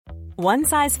One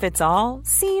size fits all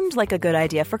seemed like a good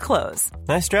idea for clothes.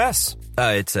 Nice dress.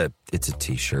 It's a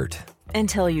t-shirt.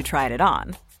 Until you tried it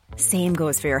on. Same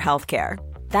goes for your healthcare.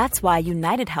 That's why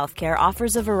United Healthcare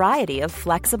offers a variety of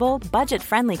flexible,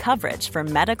 budget-friendly coverage for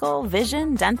medical,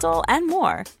 vision, dental, and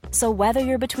more. So whether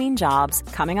you're between jobs,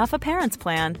 coming off a parent's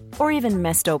plan, or even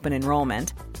missed open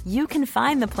enrollment, you can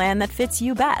find the plan that fits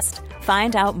you best.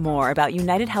 Find out more about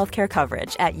United Healthcare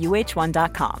coverage at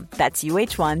uh1.com. That's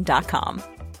uh1.com.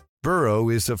 Burrow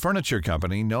is a furniture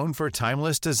company known for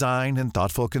timeless design and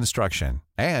thoughtful construction,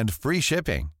 and free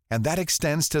shipping, and that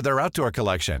extends to their outdoor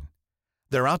collection.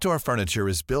 Their outdoor furniture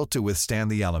is built to withstand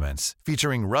the elements,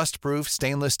 featuring rust-proof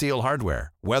stainless steel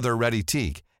hardware, weather-ready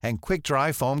teak, and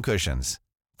quick-dry foam cushions.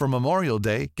 For Memorial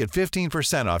Day, get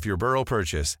 15% off your Burrow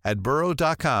purchase at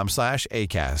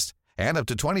burrow.com/acast, and up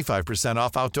to 25%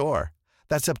 off outdoor.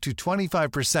 That's up to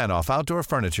 25% off outdoor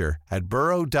furniture at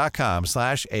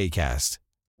burrow.com/acast.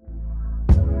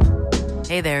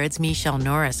 Hey there, it's Michelle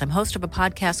Norris. I'm host of a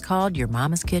podcast called Your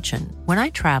Mama's Kitchen. When I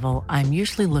travel, I'm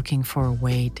usually looking for a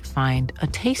way to find a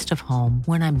taste of home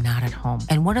when I'm not at home.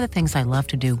 And one of the things I love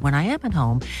to do when I am at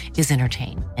home is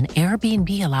entertain. And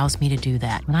Airbnb allows me to do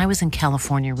that. When I was in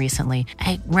California recently,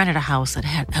 I rented a house that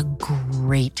had a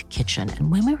great kitchen.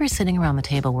 And when we were sitting around the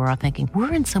table, we're all thinking,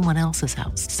 we're in someone else's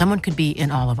house. Someone could be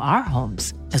in all of our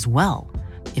homes as well.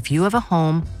 If you have a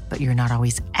home, but you're not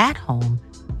always at home,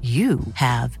 you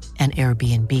have an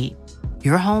Airbnb.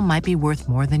 Your home might be worth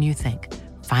more than you think.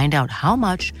 Find out how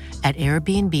much at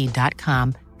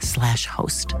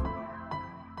airbnb.com/host.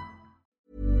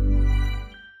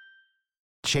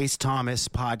 The Chase Thomas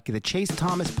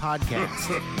podcast.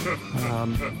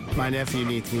 My nephew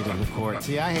needs me to record.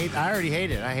 See, I already hate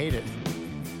it. I hate it.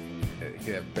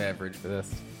 Get a beverage for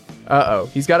this. Uh-oh.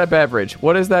 He's got a beverage.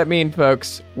 What does that mean,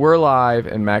 folks? We're live,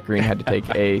 and Matt Green had to take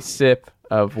a sip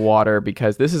of water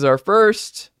because this is our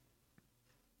first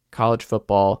college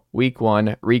football week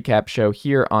 1 recap show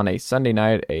here on a Sunday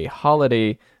night, a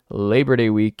holiday Labor Day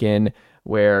weekend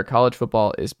where college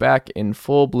football is back in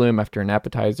full bloom after an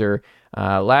appetizer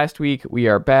last week. We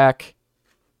are back,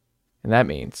 and that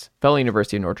means fellow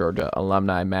University of North Georgia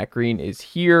alumni Matt Green is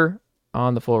here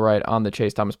on the Full Ride on the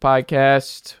Chase Thomas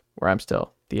podcast, where I'm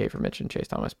still the aforementioned Chase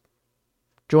Thomas,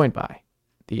 joined by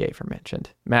the aforementioned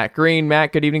Matt Green.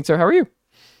 Matt, good evening, sir. How are you?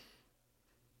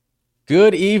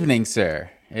 Good evening, sir.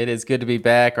 It is good to be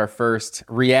back. Our first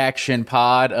reaction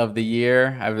pod of the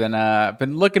year. I've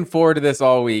been looking forward to this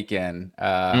all weekend.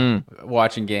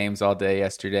 Watching games all day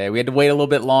yesterday. We had to wait a little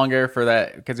bit longer for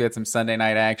that because we had some Sunday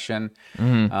night action.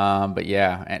 But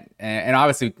yeah, and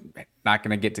obviously not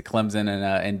going to get to Clemson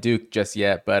and Duke just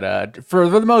yet. But for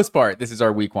the most part, this is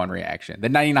our week 1 reaction. The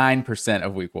 99%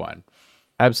 of week 1.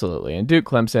 Absolutely. And Duke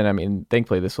Clemson, I mean,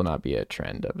 thankfully this will not be a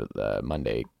trend of the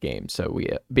Monday game. So we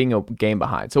being a game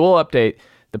behind. So we'll update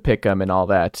the pick'em and all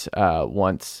that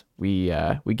once we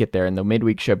get there in the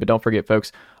midweek show. But don't forget,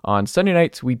 folks, on Sunday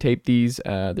nights we tape these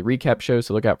the recap shows.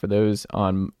 So look out for those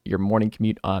on your morning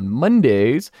commute on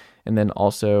Mondays. And then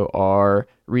also our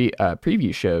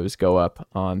preview shows go up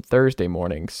on Thursday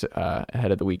mornings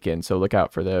ahead of the weekend. So look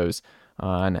out for those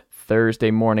on Thursday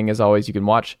morning. As always, you can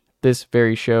watch this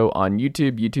very show on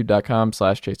YouTube,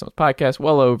 youtube.com/Chase Thomas Podcast.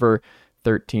 Well over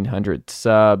 1,300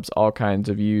 subs, all kinds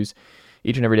of views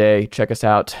each and every day. Check us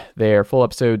out there. Full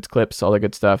episodes, clips, all the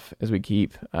good stuff as we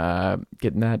keep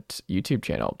getting that YouTube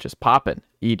channel just popping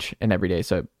each and every day.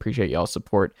 So appreciate y'all's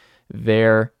support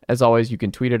there. As always, you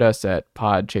can tweet at us at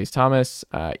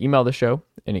 @ChaseThomas. Email the show,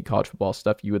 any college football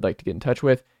stuff you would like to get in touch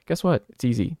with. Guess what? It's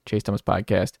easy. Chase Thomas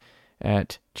Podcast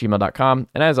at gmail.com.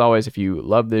 And as always, if you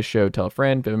love this show, tell a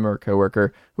friend, family member,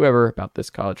 coworker, whoever about this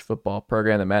college football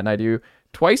program that Matt and I do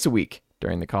twice a week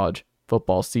during the college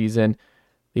football season.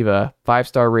 Leave a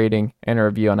 5-star rating and a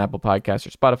review on Apple Podcasts or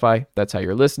Spotify. That's how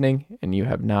you're listening, and you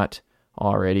have not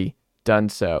already done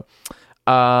so.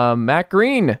 Matt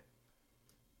Green,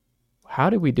 how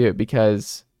did we do it?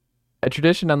 Because a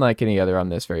tradition unlike any other on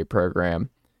this very program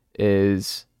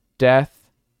is death,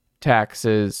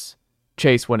 taxes,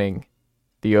 Chase winning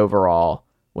the overall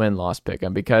win-loss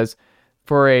pick'em. Because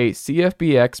for a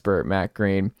CFB expert, Matt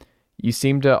Green, you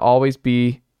seem to always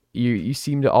be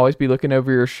looking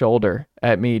over your shoulder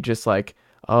at me, just like,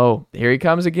 oh, here he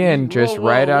comes again, just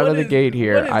right out of the gate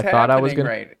here. I thought I was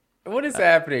gonna. What is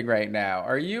happening right now?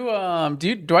 Are you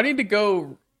do I need to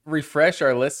go refresh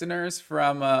our listeners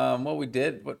from what we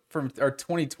did from our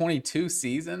 2022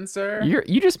 season, sir?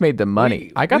 You just made the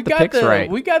money. I got the picks right.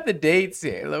 We got the dates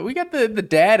here. We got the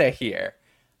data here.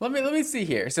 Let me see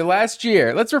here. So last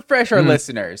year, let's refresh our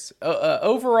listeners.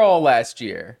 Overall last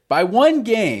year, by one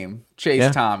game,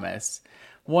 Chase Thomas,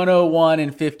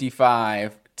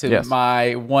 101-55 to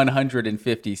my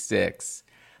 156.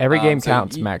 Every game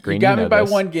counts, Matt Green. You got me by this.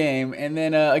 one game. And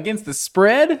then against the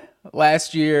spread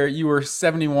last year, you were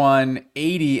 71,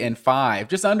 80, and 5,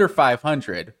 just under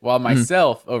 500, while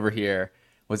myself over here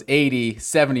was 80,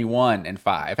 71, and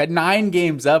 5. Had 9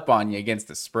 games up on you against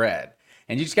the spread.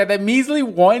 And you just got that measly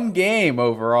one game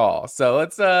overall. So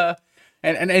let's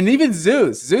and even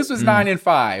Zeus was 9 and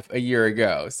 5 a year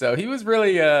ago. So he was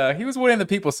really he was winning the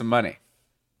people some money.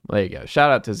 There you go.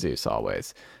 Shout out to Zeus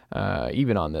always.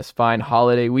 Even on this fine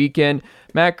holiday weekend.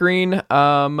 Matt Green,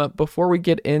 before we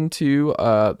get into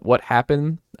what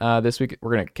happened this week,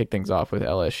 we're going to kick things off with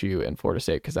LSU and Florida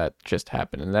State because that just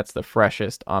happened, and that's the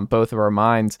freshest on both of our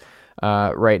minds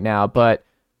right now. But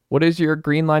what is your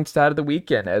green line stat of the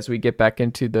weekend as we get back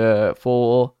into the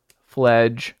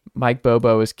full-fledged Mike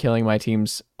Bobo is killing my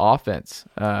team's offense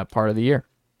part of the year?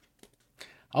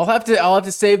 I'll have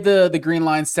to save the green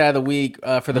line stat of the week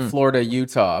for the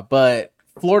Florida-Utah, but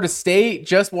Florida State,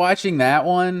 just watching that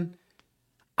one,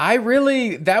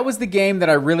 that was the game that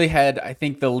I really had, I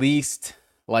think, the least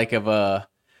like of a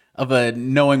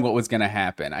knowing what was going to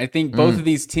happen. I think both of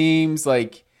these teams,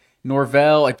 like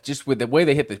Norvell, like just with the way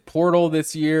they hit the portal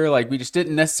this year, like we just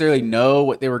didn't necessarily know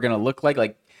what they were going to look like.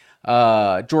 Like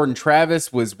Jordan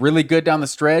Travis was really good down the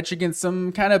stretch against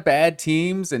some kind of bad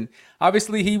teams, and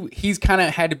obviously he's kind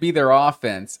of had to be their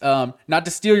offense. Not to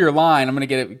steal your line, I'm going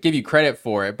to give you credit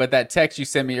for it, but that text you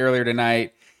sent me earlier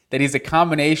tonight that he's a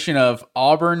combination of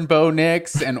Auburn Bo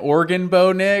Nix and Oregon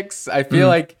Bo Nix, I feel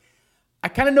like I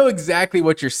kind of know exactly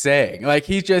what you're saying. Like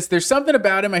there's something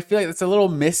about him I feel like that's a little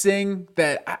missing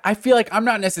that I feel like I'm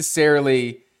not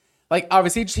necessarily like,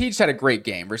 obviously he just had a great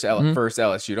game versus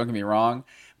LSU, don't get me wrong.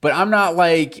 But I'm not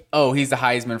like, oh, he's the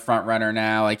Heisman front runner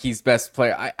now. Like he's best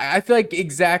player. I feel like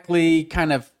exactly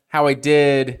kind of how I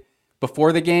did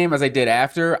before the game as I did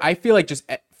after. I feel like just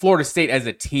Florida State as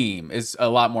a team is a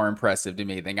lot more impressive to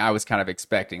me than I was kind of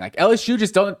expecting. Like LSU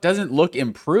just doesn't look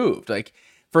improved. Like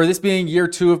for this being year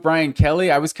 2 of Brian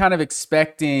Kelly, I was kind of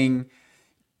expecting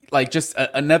like just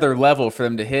another level for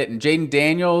them to hit. And Jaden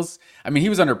Daniels, I mean, he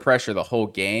was under pressure the whole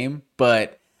game,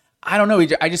 but I don't know.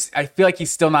 I feel like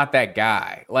he's still not that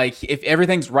guy. Like if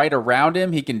everything's right around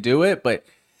him, he can do it. But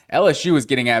LSU is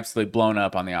getting absolutely blown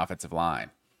up on the offensive line.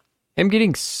 Him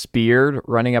getting speared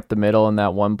running up the middle in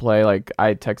that one play, like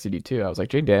I texted you too. I was like,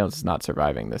 Jaden Daniels is not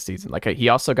surviving this season. Like he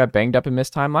also got banged up and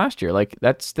missed time last year. Like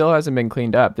that still hasn't been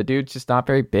cleaned up. The dude's just not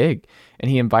very big, and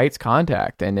he invites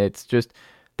contact, and it's just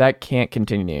that can't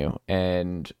continue.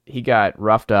 And he got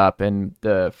roughed up, and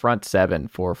the front 7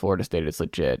 for Florida State is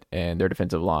legit, and their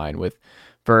defensive line with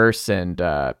Verse and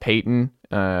Peyton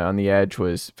on the edge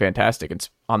was fantastic. And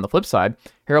on the flip side,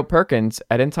 Harold Perkins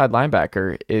at inside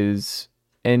linebacker is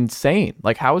insane.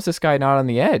 Like, how is this guy not on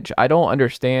the edge? I don't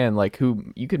understand, like, who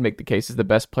you could make the case is the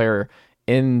best player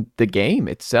in the game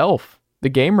itself, the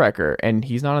game wrecker, and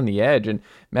he's not on the edge. And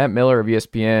Matt Miller of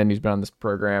ESPN, who's been on this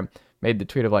program, made the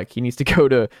tweet of like he needs to go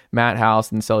to Matt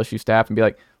House and LSU staff and be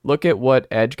like, look at what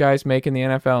edge guys make in the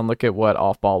NFL and look at what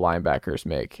off-ball linebackers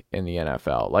make in the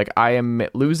NFL. Like I am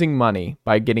losing money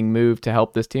by getting moved to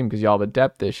help this team because y'all have a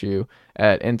depth issue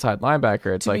at inside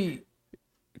linebacker. It's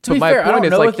to be fair, I don't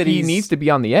know like he needs to be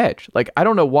on the edge. Like I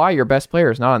don't know why your best player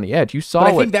is not on the edge. You saw,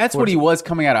 but I think that's what he was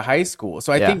coming out of high school.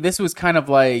 So I think this was kind of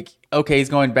like, okay, he's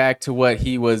going back to what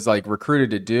he was like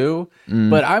recruited to do.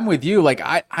 But I'm with you. Like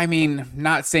I mean,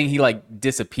 not saying he like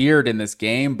disappeared in this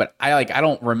game, but I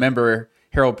don't remember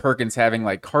Harold Perkins having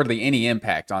like hardly any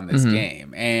impact on this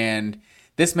game. And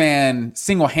this man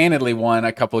single-handedly won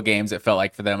a couple of games, it felt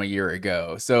like, for them a year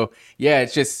ago. So yeah,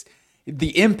 it's just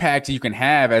the impact you can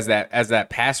have as that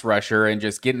pass rusher and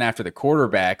just getting after the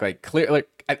quarterback, like clear,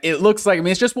 like it looks like, I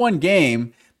mean, it's just one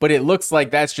game, but it looks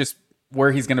like that's just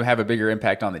where he's going to have a bigger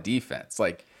impact on the defense.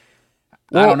 Like,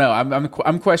 well, I don't know.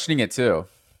 I'm questioning it too.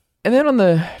 And then on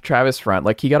the Travis front,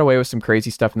 like he got away with some crazy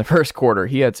stuff in the first quarter.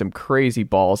 He had some crazy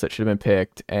balls that should have been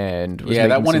picked, and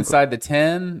that one inside the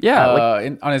 10,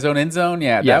 on his own end zone.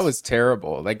 Yeah, that was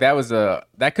terrible. Like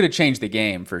that could have changed the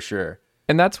game for sure.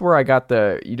 And that's where I got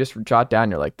you just jot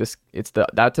down, you're like,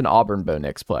 that's an Auburn Bo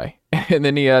Nix play. And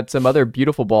then he had some other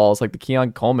beautiful balls like the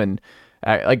Keon Coleman.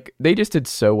 Like they just did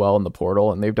so well in the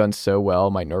portal, and they've done so well,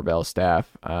 Mike Norvell's staff.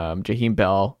 Jaheim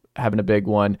Bell having a big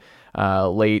one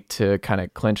late to kind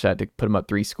of clinch that, to put him up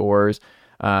 3 scores.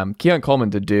 Keon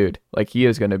Coleman's a dude. Like he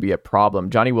is going to be a problem.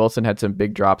 Johnny Wilson had some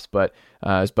big drops, but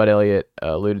as Bud Elliott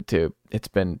alluded to, it's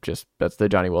been just, that's the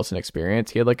Johnny Wilson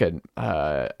experience. He had like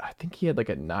I think he had like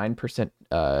a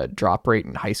 9% drop rate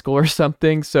in high school or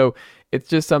something. So it's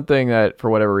just something that for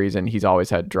whatever reason, he's always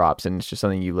had drops, and it's just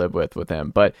something you live with him.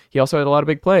 But he also had a lot of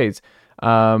big plays.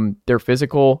 They're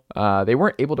physical. They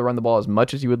weren't able to run the ball as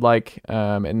much as you would like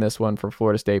in this one for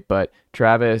Florida State, but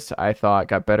Travis, I thought,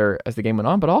 got better as the game went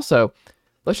on. But also,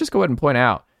 let's just go ahead and point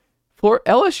out,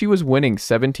 LSU was winning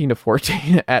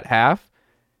 17-14 at half.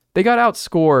 They got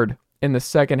outscored in the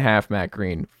second half, Matt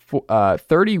Green,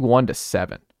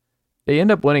 31-7. They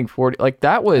end up winning 40. Like,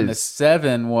 that was... And the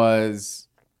 7 was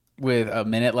with a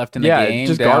minute left in the game,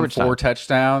 just down garbage 4 time.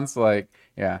 touchdowns. Like,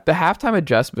 yeah. The halftime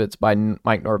adjustments by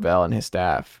Mike Norvell and his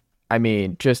staff, I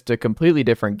mean, just a completely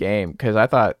different game, because I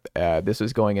thought this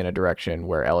was going in a direction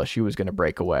where LSU was going to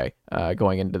break away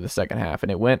going into the second half,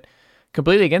 and it went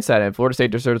completely against that, and Florida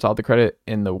State deserves all the credit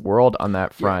in the world on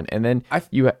that front. Yeah. And then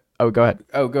go ahead.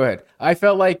 Oh, go ahead. I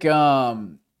felt like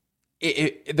the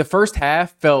first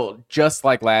half felt just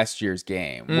like last year's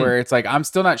game, where it's like I'm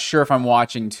still not sure if I'm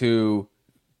watching two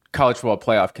college football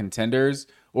playoff contenders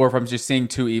or if I'm just seeing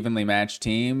two evenly matched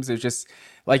teams. It's just,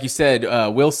 like you said,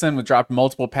 Wilson dropped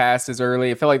multiple passes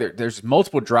early. It felt like there's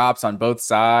multiple drops on both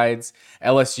sides.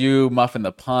 LSU muffing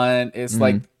the punt. It's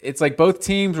like both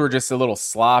teams were just a little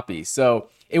sloppy. So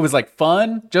it was like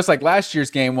fun, just like last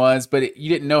year's game was, but you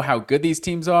didn't know how good these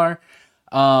teams are.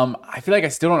 I feel like I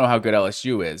still don't know how good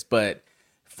LSU is, but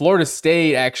Florida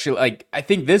State actually, like, I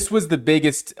think this was the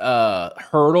biggest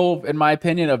hurdle, in my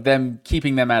opinion, of them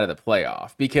keeping them out of the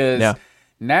playoff, because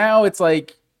now it's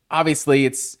like, obviously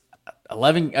it's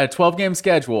 12 game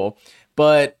schedule,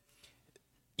 but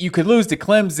you could lose to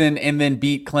Clemson and then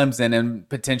beat Clemson and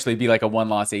potentially be like a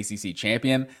one-loss ACC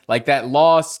champion. Like that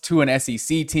loss to an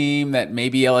SEC team that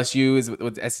maybe LSU is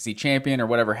with SEC champion or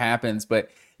whatever happens,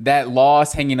 but that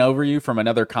loss hanging over you from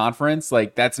another conference,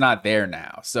 like that's not there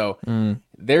now. So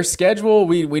their schedule,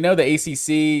 we know the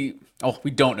ACC. Oh, we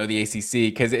don't know the ACC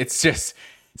because it's just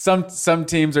some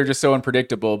teams are just so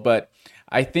unpredictable. But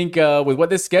I think with what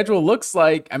this schedule looks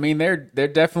like, I mean, they're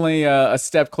definitely a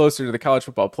step closer to the college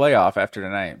football playoff after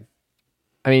tonight.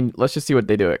 I mean, let's just see what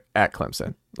they do at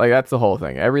Clemson. Like, that's the whole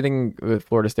thing. Everything with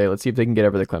Florida State, let's see if they can get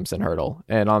over the Clemson hurdle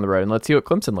and on the road. And let's see what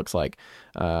Clemson looks like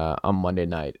on Monday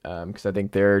night. Because I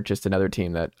think they're just another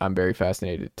team that I'm very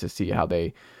fascinated to see how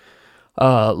they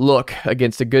look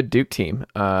against a good Duke team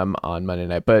on Monday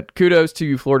night. But kudos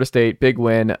to Florida State. Big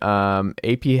win.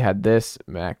 AP had this,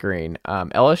 Matt Green.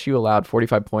 LSU allowed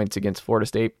 45 points against Florida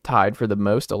State, tied for the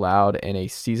most allowed in a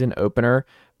season opener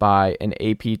by an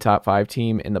AP top 5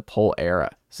 team in the poll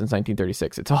era since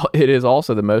 1936. It is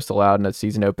also the most allowed in a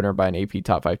season opener by an AP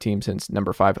top 5 team since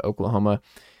number 5 Oklahoma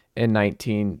in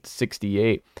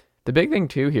 1968. The big thing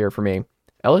too here for me,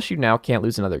 LSU now can't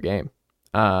lose another game.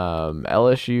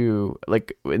 LSU,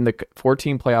 like in the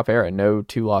 14 playoff era, no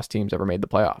 2-loss teams ever made the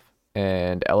playoff,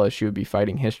 and LSU would be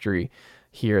fighting history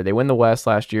here. They win the West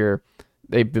last year.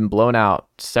 They've been blown out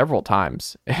several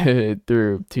times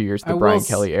through 2 years, the Brian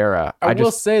Kelly era. I will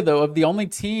say, though, of the only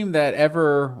team that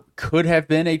ever could have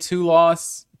been a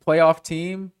 2-loss playoff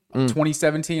team,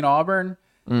 2017 Auburn,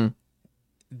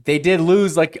 they did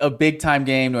lose like a big-time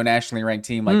game to a nationally ranked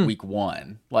team like week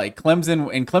 1. Like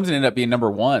Clemson ended up being the number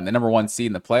 1 seed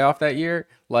in the playoff that year.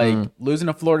 Like losing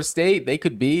to Florida State, they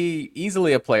could be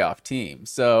easily a playoff team.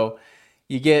 So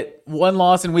you get one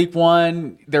loss in week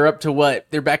 1. They're up to what?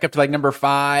 They're back up to like number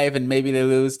 5, and maybe they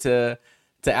lose to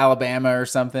Alabama or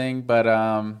something. But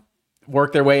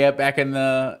work their way up back in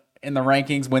the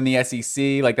rankings, win the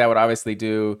SEC. Like that would obviously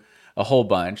do a whole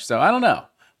bunch. So I don't know.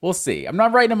 We'll see. I'm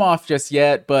not writing them off just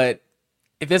yet, but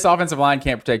if this offensive line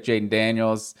can't protect Jaden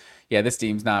Daniels, yeah, this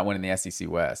team's not winning the SEC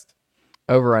West.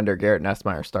 Over under Garrett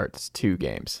Nussmeier starts 2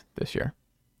 games this year.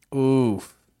 Ooh.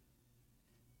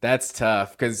 That's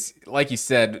tough because, like you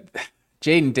said,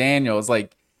 Jaden Daniels,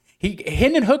 like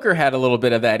Hendon Hooker had a little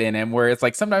bit of that in him, where it's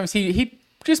like sometimes he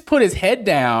just put his head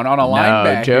down on a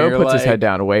linebacker. Joe puts his head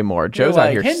down way more. Joe's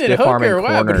out here stiff-arming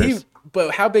corners.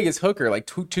 But how big is Hooker? Like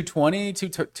 220,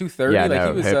 230? Yeah,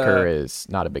 like Hooker is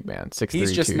not a big man. 6'3",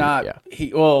 he's just not. Yeah.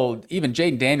 Even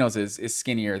Jaden Daniels is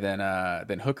skinnier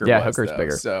than Hooker. Yeah, was, Hooker's though.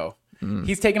 bigger. So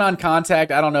he's taking on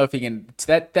contact. I don't know if he can.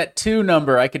 That 2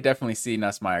 number, I could definitely see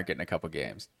Nussmeier getting a couple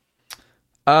games.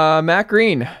 Matt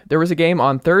Green, there was a game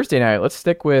on Thursday night. Let's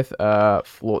stick with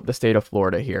the state of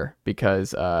Florida here,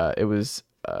 because it was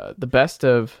the best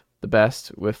of the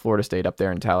best with Florida State up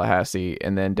there in Tallahassee,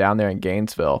 and then down there in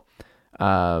Gainesville.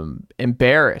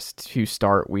 Embarrassed to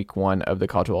start week 1 of the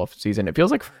college football season. It feels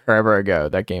like forever ago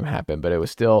that game happened, but it was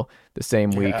still the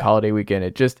same week, holiday weekend.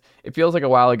 It feels like a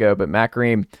while ago, but Matt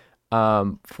Green,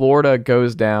 Florida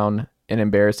goes down in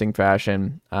embarrassing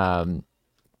fashion. And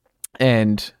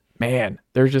man,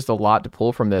 there's just a lot to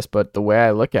pull from this, but the way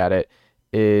I look at it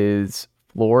is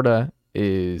Florida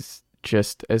is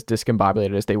just as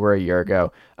discombobulated as they were a year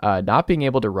ago. Not being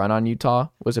able to run on Utah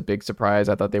was a big surprise.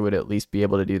 I thought they would at least be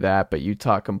able to do that, but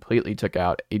Utah completely took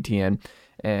out Etienne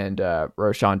and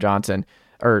Roshan Johnson,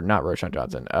 or not Roshan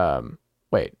Johnson.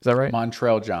 Wait, is that right?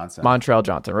 Montrell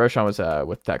Johnson. Roshan was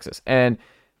with Texas. And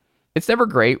it's never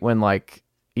great when like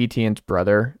Etienne's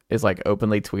brother is like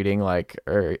openly tweeting like,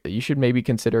 or you should maybe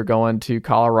consider going to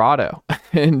Colorado,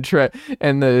 and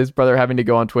his brother having to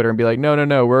go on Twitter and be like,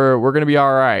 no, we're gonna be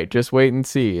all right, just wait and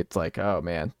see. It's like, oh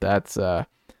man, that's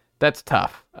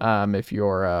tough. If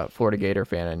you're a Florida Gator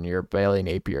fan and you're Bailey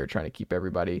Napier trying to keep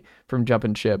everybody from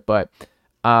jumping ship, but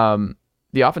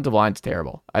the offensive line's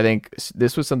terrible. I think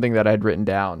this was something that I'd written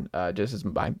down just as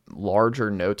my larger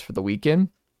notes for the weekend,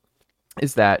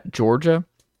 is that Georgia,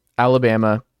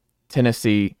 Alabama,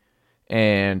 Tennessee,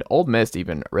 and Ole Miss,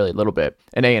 even really a little bit,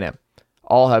 and A&M,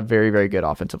 all have very, very good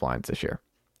offensive lines this year.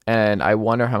 And I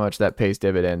wonder how much that pays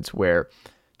dividends, where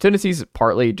Tennessee's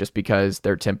partly just because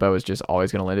their tempo is just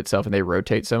always going to lend itself, and they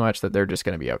rotate so much that they're just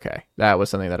going to be okay. That was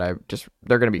something that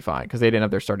they're going to be fine because they didn't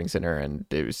have their starting center, and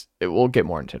it will get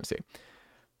more in Tennessee.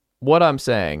 What I'm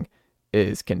saying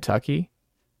is Kentucky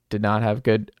did not have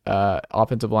good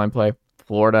offensive line play.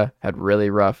 Florida had really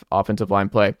rough offensive line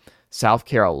play. South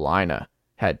Carolina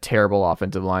had terrible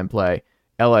offensive line play.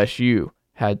 LSU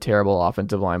had terrible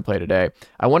offensive line play today.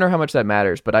 I wonder how much that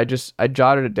matters, but I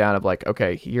jotted it down of like,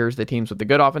 okay, here's the teams with the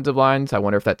good offensive lines. I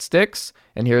wonder if that sticks.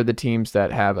 And here are the teams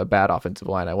that have a bad offensive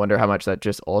line. I wonder how much that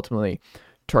just ultimately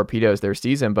torpedoes their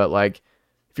season. But like,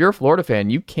 if you're a Florida fan,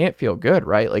 you can't feel good,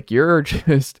 right? Like you're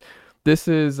just... This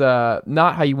is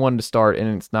not how you wanted to start,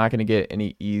 and it's not going to get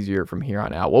any easier from here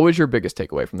on out. What was your biggest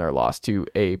takeaway from their loss to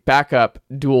a backup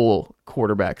dual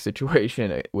quarterback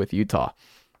situation with Utah?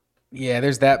 Yeah,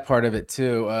 there's that part of it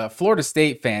too. Florida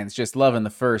State fans just loving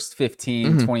the first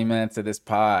 15, 20 minutes of this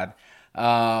pod.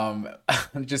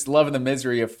 Just loving the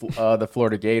misery of the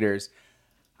Florida Gators.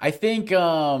 I think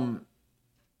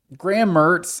Graham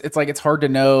Mertz, it's hard to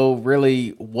know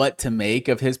really what to make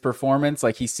of his performance.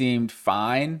 Like, he seemed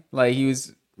fine. Like, he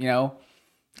was, kind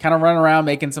of running around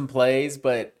making some plays,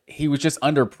 but he was just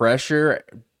under pressure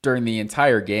during the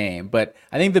entire game. But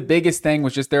I think the biggest thing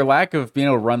was just their lack of being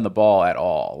able to run the ball at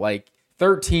all. Like,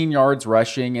 13 yards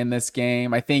rushing in this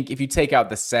game. I think if you take out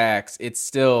the sacks, it's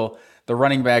still, the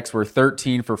running backs were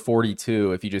 13 for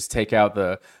 42 if you just take out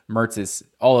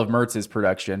all of Mertz's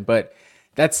production. But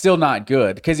that's still not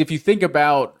good, because if you think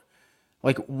about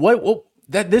like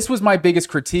this was my biggest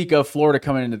critique of Florida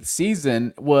coming into the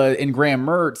season in Graham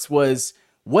Mertz was,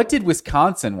 what did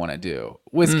Wisconsin want to do?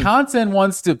 Wisconsin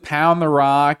wants to pound the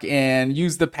rock and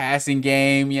use the passing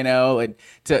game, and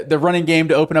to the running game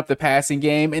to open up the passing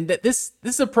game. And this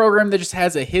is a program that just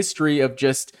has a history of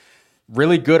just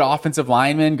really good offensive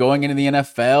linemen going into the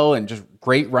NFL and just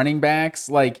great running backs.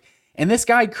 And this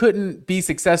guy couldn't be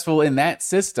successful in that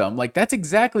system. Like, that's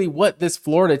exactly what this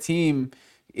Florida team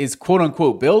is quote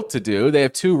unquote built to do. They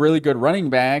have two really good running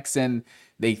backs, and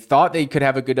they thought they could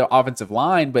have a good offensive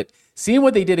line, but seeing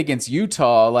what they did against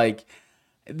Utah, like,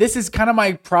 this is kind of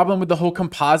my problem with the whole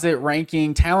composite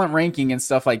ranking, talent ranking and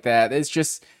stuff like that. It's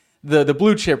just the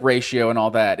blue chip ratio and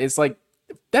all that. It's like,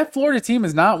 that Florida team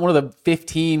is not one of the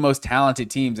 15 most talented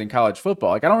teams in college football.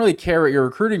 Like, I don't really care what your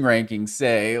recruiting rankings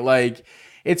say. Like,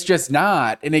 it's just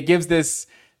not. And it gives this,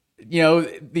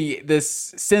 this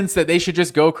sense that they should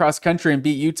just go across country and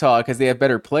beat Utah because they have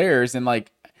better players. And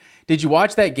like, did you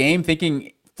watch that game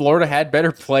thinking Florida had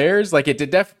better players? Like, it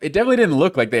definitely didn't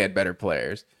look like they had better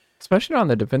players. Especially on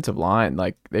the defensive line.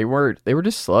 Like, they were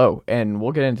just slow. And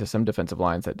we'll get into some defensive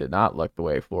lines that did not look the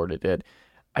way Florida did.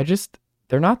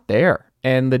 They're not there.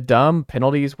 And the dumb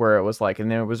penalties where it was like, and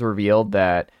then it was revealed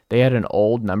that they had an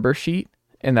old number sheet.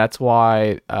 And that's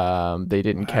why they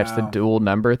didn't catch the dual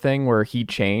number thing, where he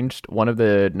changed. One of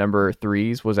the number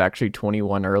 3s was actually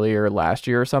 21 earlier last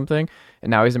year or something, and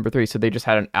now he's number 3. So they just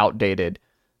had an outdated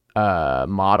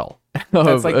model.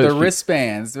 That's like the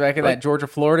wristbands back in that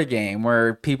Georgia-Florida game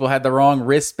where people had the wrong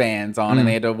wristbands on and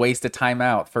they had to waste a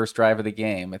timeout first drive of the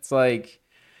game. It's like,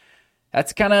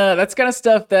 that's kind of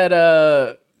stuff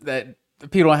that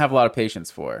people don't have a lot of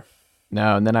patience for.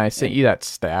 No, and then I sent you that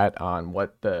stat on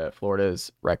what the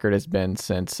Florida's record has been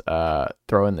since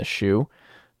throwing the shoe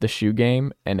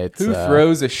game, and it's who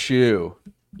throws a shoe?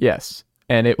 Yes,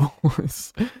 and it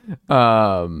was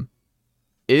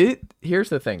Here's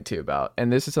the thing too about,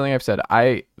 and this is something I've said.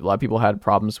 A lot of people had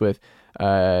problems with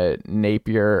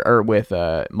Napier or with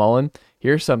Mullen.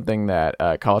 Here's something that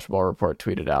College Football Report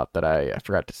tweeted out that I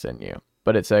forgot to send you.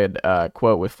 But it said,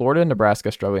 quote, with Florida and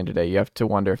Nebraska struggling today, you have to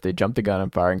wonder if they jumped the gun on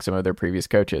firing some of their previous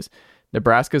coaches.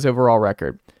 Nebraska's overall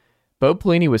record, Bo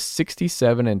Pelini was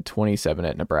 67-27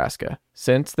 at Nebraska.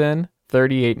 Since then,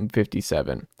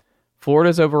 38-57.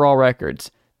 Florida's overall records: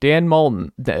 Dan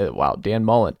Mullen,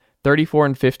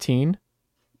 34-15.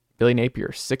 Billy Napier,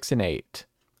 6-8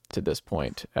 to this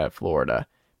point at Florida.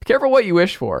 Be careful what you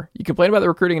wish for. You complain about the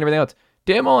recruiting and everything else.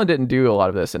 Dan Mullen didn't do a lot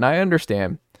of this, and I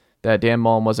understand that Dan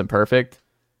Mullen wasn't perfect.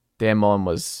 Dan Mullen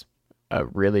was a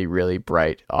really, really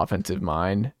bright offensive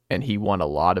mind, and he won a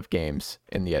lot of games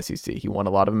in the SEC. He won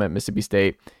a lot of them at Mississippi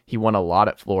State. He won a lot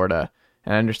at Florida,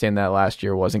 and I understand that last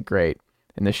year wasn't great,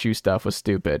 and the shoe stuff was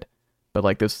stupid. But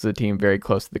like, this was a team very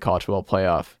close to the college football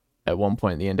playoff at one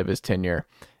point at the end of his tenure,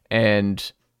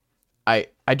 and I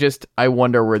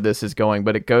wonder where this is going.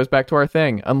 But it goes back to our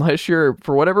thing. Unless you're,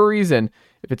 for whatever reason,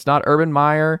 if it's not Urban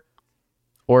Meyer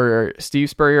or Steve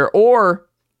Spurrier or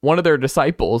one of their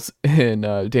disciples in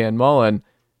Dan Mullen,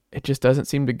 it just doesn't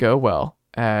seem to go well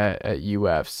at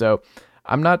UF. So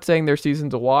I'm not saying their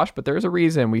season's a wash, but there's a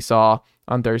reason we saw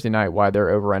on Thursday night why their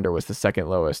over-under was the second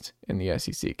lowest in the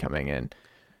SEC coming in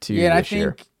to this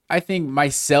year. I think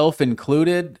myself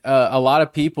included, a lot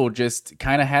of people just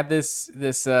kind of had this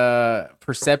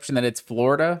perception that it's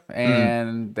Florida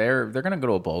and they're going to go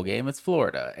to a bowl game. It's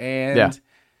Florida. And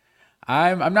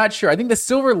I'm not sure. I think the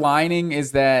silver lining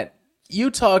is that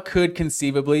Utah could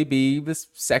conceivably be the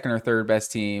second or third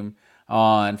best team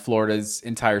on Florida's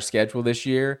entire schedule this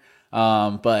year.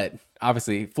 But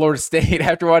obviously Florida State,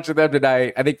 after watching them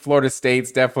tonight, I think Florida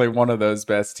State's definitely one of those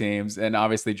best teams, and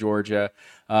obviously Georgia,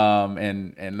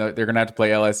 and they're going to have to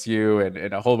play LSU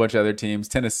and a whole bunch of other teams,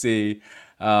 Tennessee.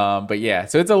 But yeah,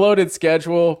 so it's a loaded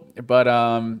schedule, but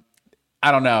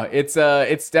I don't know. It's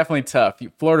definitely tough.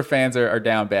 Florida fans are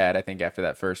down bad, I think, after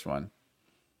that first one.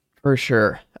 For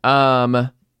sure.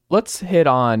 Let's hit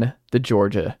on the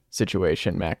Georgia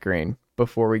situation, Matt Green,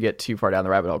 before we get too far down the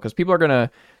rabbit hole, because people are going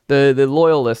to, the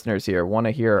loyal listeners here want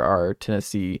to hear our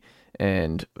Tennessee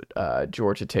and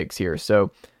Georgia takes here.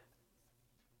 So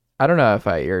I don't know if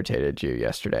I irritated you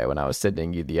yesterday when I was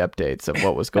sending you the updates of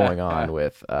what was going on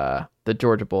with the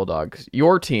Georgia Bulldogs,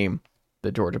 your team,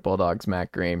 the Georgia Bulldogs,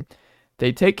 Matt Green.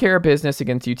 They take care of business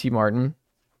against UT Martin,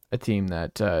 a team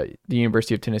that the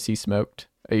University of Tennessee smoked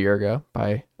a year ago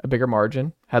by a bigger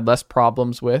margin, had less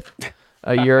problems with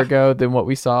a year ago than what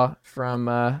we saw from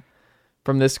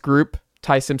this group.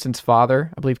 Ty Simpson's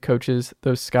father, I believe, coaches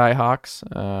those Skyhawks,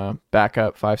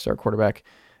 backup 5-star quarterback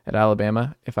at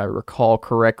Alabama, if I recall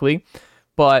correctly.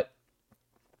 But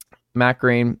Matt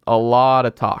Green, a lot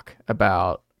of talk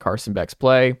about Carson Beck's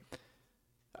play,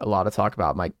 a lot of talk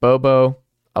about Mike Bobo,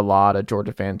 a lot of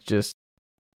Georgia fans just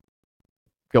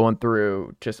going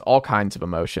through just all kinds of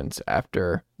emotions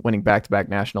after winning back-to-back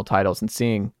national titles and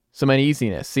seeing some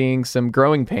uneasiness, seeing some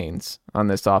growing pains on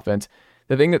this offense.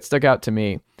 The thing that stuck out to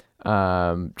me,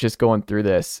 just going through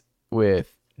this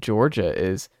with Georgia,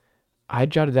 is I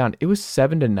jotted down, it was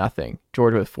 7-0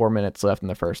 Georgia with 4 minutes left in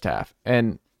the first half.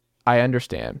 And I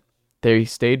understand they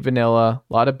stayed vanilla,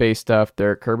 a lot of base stuff.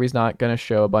 Kirby's not going to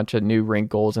show a bunch of new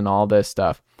wrinkles and all this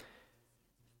stuff.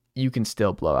 You can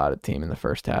still blow out a team in the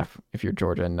first half if you're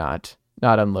Georgia and not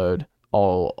unload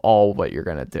all what you're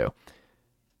going to do.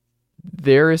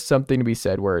 There is something to be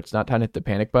said where it's not time to hit the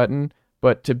panic button,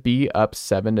 but to be up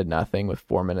 7-0 with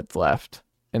 4 minutes left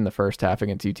in the first half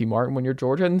against UT Martin when you're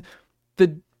Georgia. And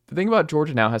the thing about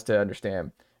Georgia now has to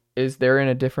understand is they're in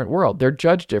a different world. They're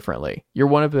judged differently. You're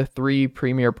one of the 3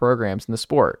 premier programs in the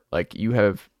sport. Like, you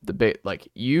have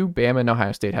you, Bama, and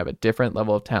Ohio State have a different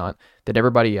level of talent than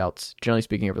everybody else, generally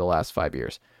speaking, over the last 5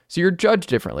 years. So you're judged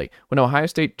differently. When Ohio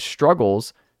State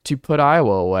struggles to put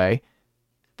Iowa away,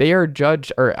 they are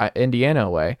judged, or Indiana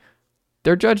away,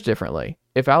 they're judged differently.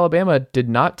 If Alabama did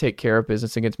not take care of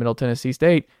business against Middle Tennessee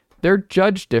State, they're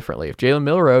judged differently. If Jalen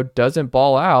Milroe doesn't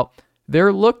ball out,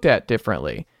 they're looked at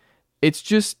differently. It's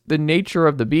just the nature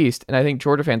of the beast, and I think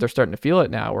Georgia fans are starting to feel it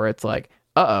now, where it's like,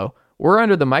 we're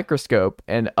under the microscope,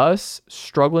 and us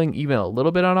struggling even a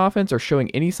little bit on offense or showing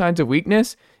any signs of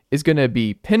weakness is going to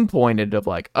be pinpointed of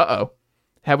like,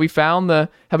 have we found the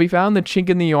chink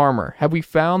in the armor? Have we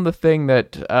found the thing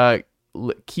that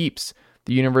keeps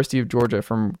the University of Georgia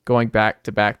from going back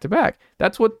to back to back?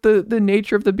 That's what the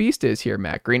nature of the beast is here,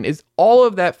 Matt Green. Is all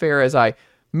of that fair as I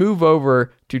move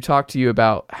over to talk to you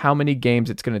about how many games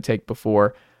it's going to take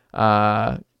before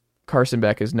Carson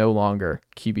Beck is no longer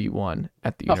QB1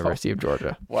 at the University of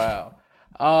Georgia? Wow.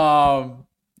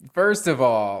 First of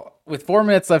all, with 4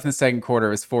 minutes left in the second quarter,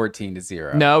 it was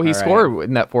 14-0. No, he scored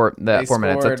in that 4 minutes.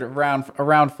 Scored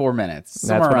around 4 minutes.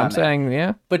 That's what I'm saying,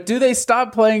 yeah. But do they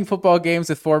stop playing football games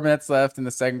with 4 minutes left in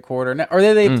the second quarter? Or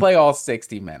do they play all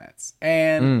 60 minutes?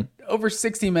 And over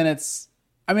 60 minutes,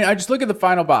 I mean, I just look at the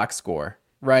final box score,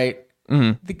 right?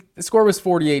 The score was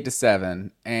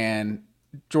 48-7, and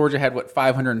Georgia had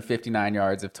 559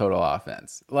 yards of total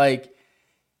offense. Like,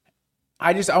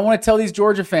 I want to tell these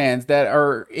Georgia fans that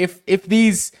are, if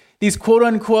these quote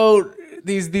unquote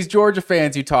these Georgia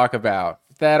fans you talk about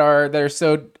that are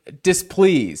so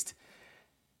displeased,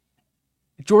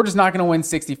 Georgia's not going to win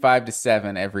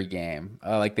 65-7 every game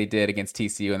like they did against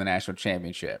TCU in the national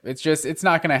championship. It's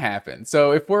not going to happen.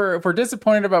 So if we're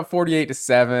disappointed about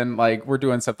 48-7, like, we're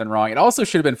doing something wrong. It also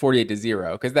should have been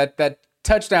 48-0 because that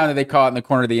touchdown that they caught in the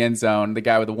corner of the end zone, the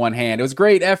guy with the one hand, it was a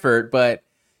great effort, but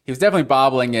he was definitely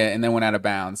bobbling it and then went out of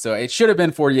bounds. So it should have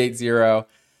been 48-0.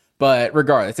 But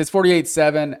regardless, it's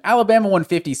 48-7. Alabama won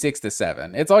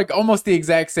 56-7. It's like almost the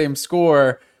exact same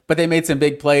score, but they made some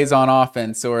big plays on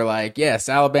offense. So we're like, yes,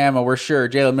 Alabama, we're sure.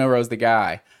 Jalen Milroe's the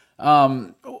guy.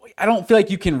 I don't feel like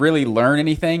you can really learn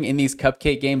anything in these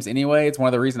cupcake games anyway. It's one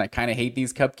of the reasons I kind of hate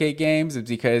these cupcake games is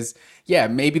because, yeah,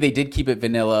 maybe they did keep it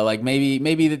vanilla. Like maybe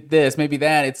this, maybe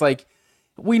that. It's like,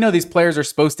 we know these players are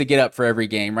supposed to get up for every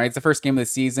game, right? It's the first game of the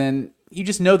season. You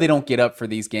just know they don't get up for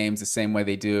these games the same way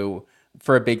they do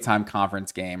for a big time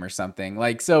conference game or something.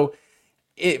 Like, so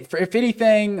if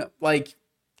anything, like,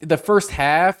 the first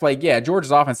half, like, yeah,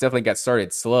 Georgia's offense definitely got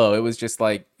started slow. It was just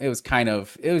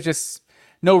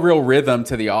no real rhythm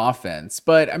to the offense.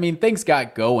 But I mean, things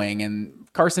got going, and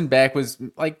Carson Beck was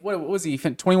like, what was he?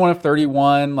 21 of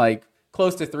 31, like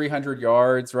close to 300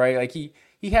 yards, right? Like he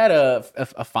had a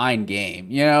fine game,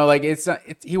 you know. Like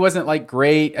he wasn't like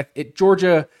great.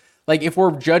 Georgia, like, if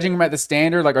we're judging them at the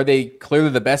standard, like, are they clearly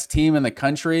the best team in the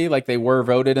country? Like they were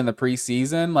voted in the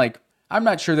preseason. Like, I'm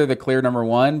not sure they're the clear number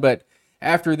one, but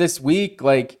after this week,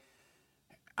 like,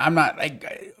 I'm not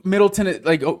like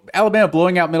Alabama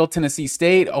blowing out Middle Tennessee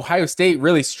State, Ohio State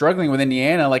really struggling with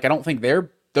Indiana. Like, I don't think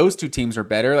those two teams are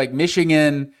better. Like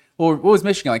Michigan, well, what was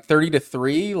Michigan, like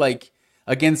 30-3, like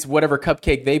against whatever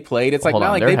cupcake they played? It's like not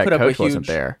like they put up a huge. Wasn't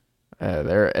there.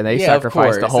 They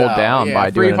sacrificed the whole down by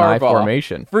doing an I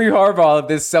formation. Free Harbaugh,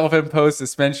 this self-imposed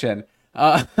suspension.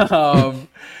 But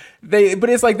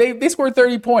it's like they scored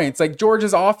 30 points. Like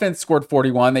Georgia's offense scored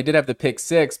 41. They did have the pick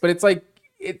six, but it's like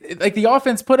like the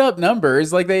offense put up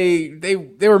numbers. Like they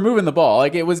were moving the ball.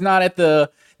 Like it was not at the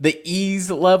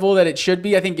ease level that it should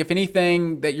be. I think if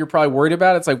anything that you're probably worried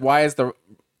about, it's like, why is the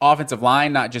offensive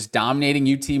line not just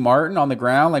dominating UT Martin on the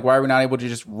ground? Like, why are we not able to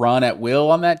just run at will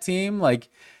on that team? Like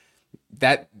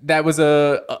that was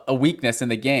a weakness in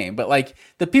the game. But like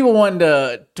the people wanting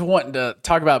to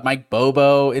talk about Mike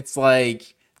Bobo, it's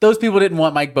like, those people didn't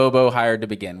want Mike Bobo hired to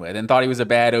begin with and thought he was a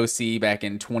bad OC back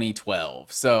in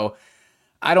 2012. So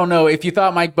I don't know. If you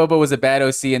thought Mike Bobo was a bad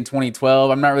OC in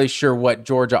 2012, I'm not really sure what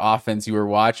Georgia offense you were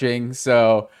watching.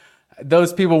 So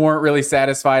those people weren't really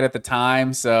satisfied at the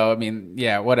time. So, I mean,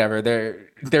 yeah, whatever.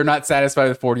 They're not satisfied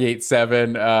with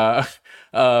 48-7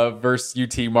 versus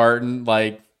UT Martin.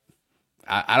 Like,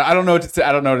 I don't know what to say.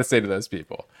 I don't know what to say to those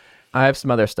people. I have some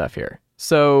other stuff here.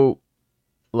 So,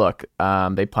 look,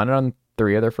 they punted on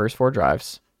 3 of their first 4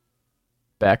 drives.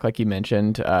 Back, like you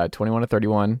mentioned,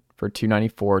 21-31 for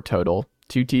 294 total,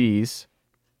 2 TDs.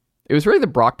 It was really the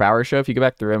Brock Bowers show. If you go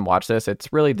back through and watch this,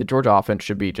 it's really the Georgia offense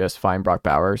should be just fine Brock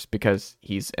Bowers because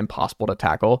he's impossible to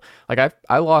tackle. Like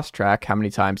I lost track how many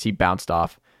times he bounced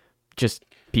off just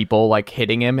people like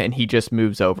hitting him and he just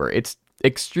moves over. It's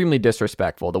extremely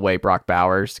disrespectful the way Brock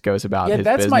Bowers goes about his business.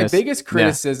 Yeah, that's my biggest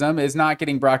criticism is not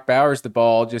getting Brock Bowers the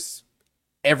ball just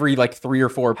every like 3 or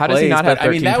 4 How plays. Does he not have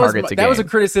 13 targets a game? That was a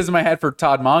criticism I had for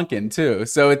Todd Monken too.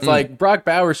 So it's like Brock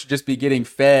Bowers should just be getting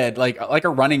fed like a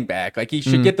running back. Like he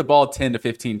should get the ball 10 to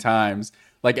 15 times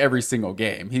like every single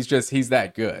game. He's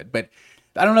that good. But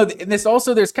I don't know. And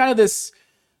there's kind of this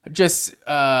just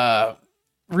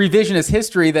revisionist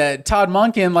history that Todd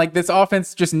Monken, like this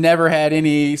offense just never had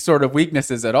any sort of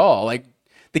weaknesses at all. Like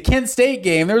the Kent State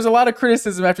game, there was a lot of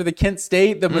criticism after the Kent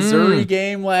State, the Missouri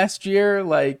game last year.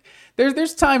 Like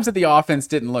there's times that the offense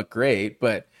didn't look great,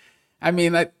 but I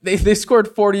mean, they scored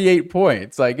 48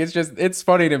 points. Like it's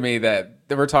funny to me that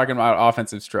we're talking about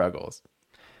offensive struggles.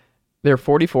 They're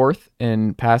 44th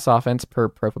in pass offense per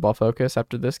Pro Football Focus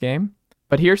after this game.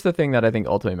 But here's the thing that I think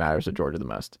ultimately matters to Georgia the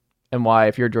most, and why,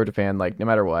 if you're a Georgia fan, like no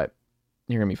matter what,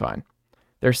 you're gonna be fine.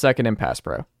 They're second in pass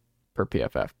pro per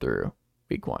PFF through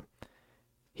week 1.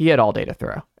 He had all day to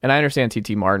throw. And I understand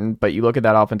TT Martin, but you look at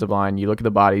that offensive line, you look at the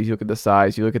bodies, you look at the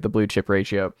size, you look at the blue chip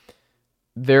ratio,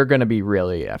 they're going to be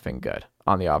really effing good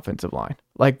on the offensive line.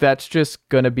 Like, that's just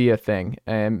going to be a thing.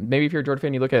 And maybe if you're a Georgia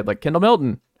fan, you look at like Kendall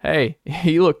Milton. Hey,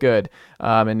 you look good.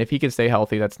 And if he can stay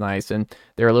healthy, that's nice. And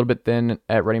they're a little bit thin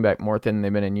at running back, more thin than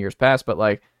they've been in years past. But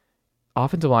like,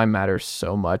 offensive line matters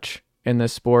so much in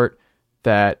this sport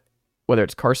that whether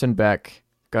it's Carson Beck,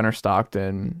 Gunnar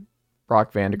Stockton,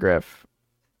 Brock Vandegrift,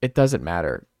 it doesn't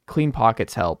matter. Clean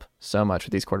pockets help so much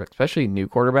with these quarterbacks, especially new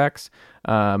quarterbacks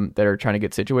that are trying to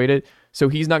get situated. So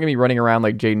he's not going to be running around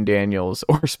like Jaden Daniels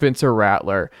or Spencer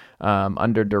Rattler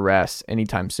under duress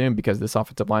anytime soon because this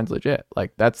offensive line's legit.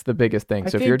 Like, that's the biggest thing.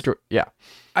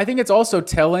 I think it's also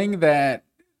telling that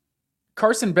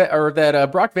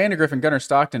Brock Vandegrift and Gunnar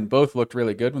Stockton both looked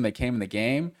really good when they came in the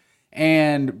game.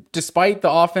 And despite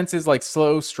the offense's like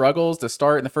slow struggles to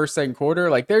start in the first, second quarter,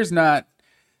 like there's no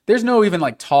even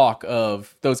like talk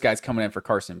of those guys coming in for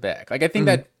Carson Beck. Like, I think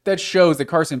that shows that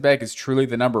Carson Beck is truly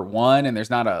the number one, and there's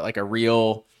not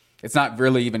it's not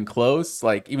really even close.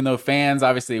 Like, even though fans,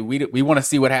 obviously we want to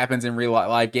see what happens in real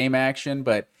live game action,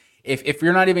 but if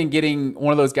you're not even getting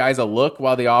one of those guys a look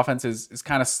while the offense is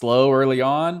kind of slow early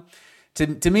on,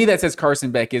 to me that says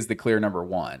Carson Beck is the clear number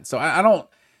one. So I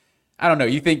don't know.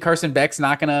 You think Carson Beck's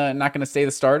not gonna stay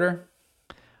the starter?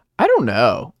 I don't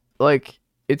know. Like,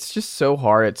 it's just so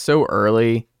hard. It's so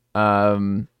early. I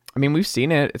mean, we've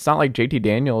seen it. It's not like JT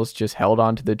Daniels just held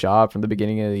on to the job from the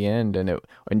beginning to the end, and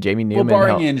Jamie Newman,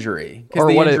 barring injury, or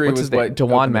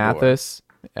DeJuan Mathis.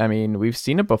 I mean, we've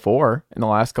seen it before in the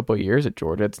last couple of years at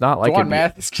Georgia. It's not like DeJuan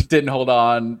Mathis didn't hold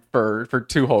on for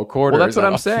 2 whole quarters. Well, that's what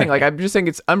I'm saying. Like, I'm just saying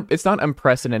it's not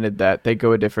unprecedented that they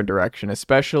go a different direction,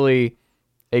 especially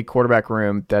a quarterback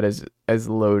room that is as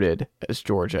loaded as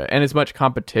Georgia and as much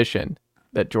competition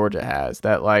that Georgia has,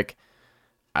 that, like,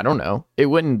 I don't know, it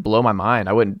wouldn't blow my mind.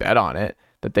 I wouldn't bet on it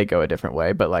that they go a different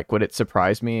way, but like, would it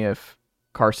surprise me if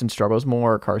Carson struggles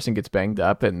more or Carson gets banged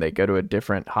up and they go to a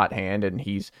different hot hand and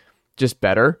he's just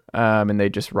better, and they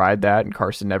just ride that and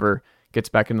Carson never gets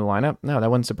back into the lineup? No, that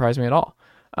wouldn't surprise me at all,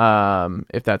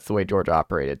 if that's the way Georgia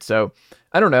operated. So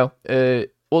I don't know.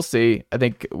 We'll see. I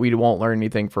think we won't learn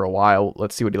anything for a while.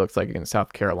 Let's see what he looks like against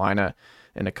South Carolina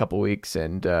in a couple weeks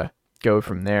and go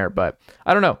from there. But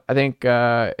I don't know. I think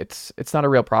it's not a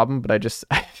real problem, but I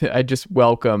just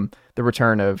welcome the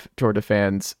return of Georgia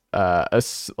fans, a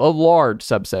large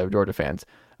subset of Georgia fans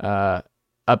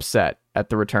upset at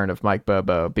the return of Mike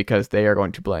Bobo, because they are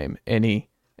going to blame any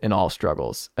and all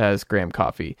struggles, as Graham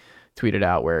Coffey tweeted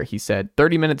out, where he said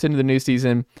 30 minutes into the new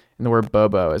season and the word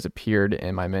Bobo has appeared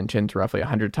in my mentions roughly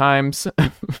 100 times.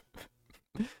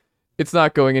 It's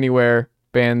not going anywhere.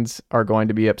 Fans are going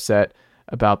to be upset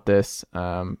about this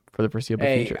for the foreseeable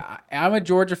future. I'm a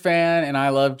Georgia fan and I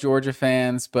love Georgia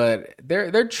fans, but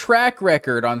their track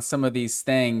record on some of these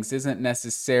things isn't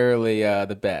necessarily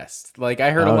the best. Like,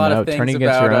 I heard a lot of things turning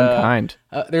against your own kind.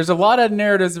 There's a lot of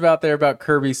narratives out there about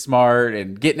Kirby Smart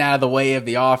and getting out of the way of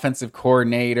the offensive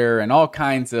coordinator and all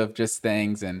kinds of just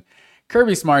things. And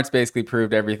Kirby Smart's basically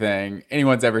proved everything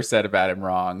anyone's ever said about him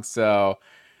wrong. So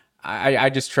I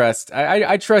just trust.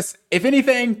 I trust, if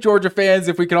anything, Georgia fans,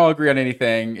 if we can all agree on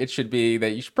anything, it should be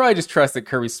that you should probably just trust that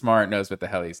Kirby Smart knows what the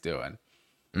hell he's doing.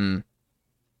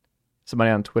 Somebody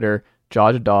on Twitter,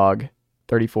 Dog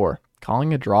 34,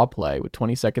 calling a draw play with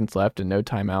 20 seconds left and no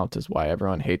timeouts is why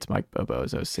everyone hates Mike Bobo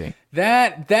as OC.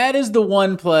 That is the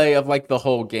one play of like the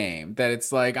whole game that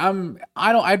it's like I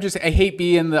hate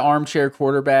being the armchair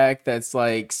quarterback that's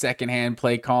like secondhand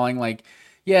play calling. Like,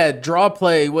 yeah, draw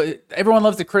play. Everyone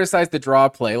loves to criticize the draw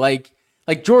play. Like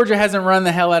Georgia hasn't run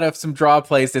the hell out of some draw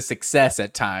plays to success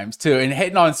at times too, and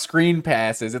hitting on screen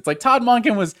passes. It's like Todd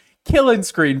Monken was killing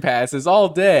screen passes all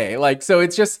day. Like, so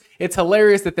it's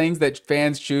hilarious the things that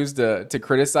fans choose to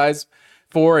criticize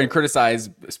for and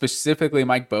criticize specifically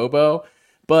Mike Bobo.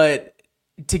 But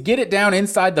to get it down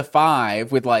inside the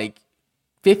 5 with like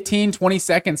 15, 20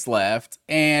 seconds left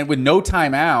and with no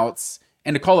timeouts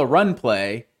and to call a run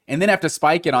play and then have to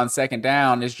spike it on second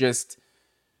down is just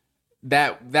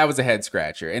that was a head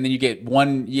scratcher. And then you get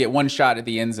one shot at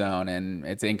the end zone and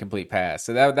it's an incomplete pass.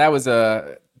 So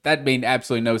that made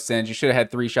absolutely no sense. You should have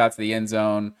had 3 shots at the end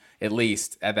zone at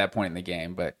least at that point in the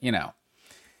game. But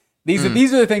these are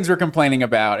the things we're complaining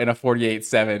about in a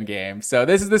 48-7 game. So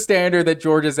this is the standard that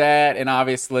Georgia's at, and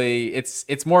obviously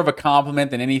it's more of a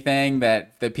compliment than anything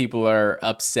that people are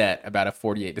upset about a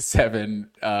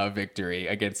 48-7 victory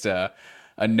against a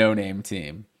no-name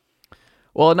team.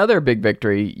 Well, another big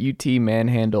victory, UT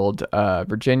manhandled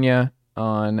Virginia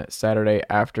on Saturday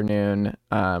afternoon.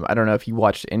 I don't know if you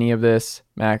watched any of this,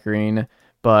 Macarene,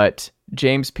 but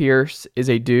James Pierce is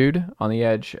a dude on the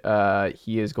edge.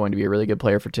 He is going to be a really good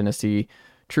player for Tennessee.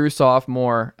 True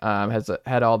sophomore, has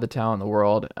had all the talent in the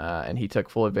world, and he took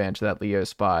full advantage of that Leo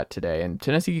spot today. And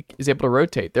Tennessee is able to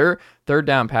rotate. Their third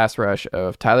down pass rush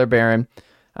of Tyler Barron,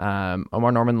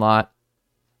 Omar Norman-Lott,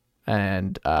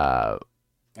 and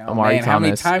Amari Thomas. How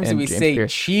many times did we say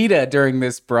Pierce. Cheetah during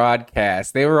this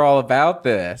broadcast? They were all about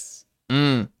this.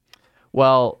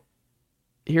 Well,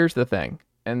 here's the thing.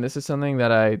 and this is something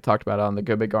that I talked about on the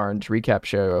Go Big Orange recap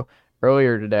show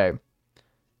earlier today.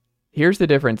 Here's the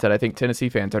difference that I think Tennessee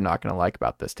fans are not going to like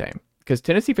about this team. Because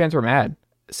Tennessee fans were mad,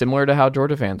 similar to how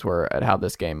Georgia fans were at how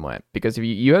this game went. Because if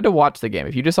you had to watch the game,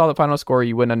 if you just saw the final score,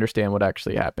 you wouldn't understand what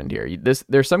actually happened here.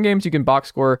 There's some games you can box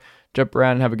score, jump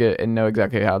around, and have a good and know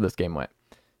exactly how this game went.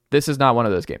 This is not one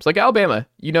of those games. Like Alabama,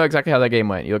 you know exactly how that game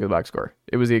went. You look at the box score.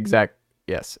 It was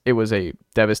it was a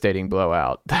devastating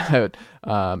blowout that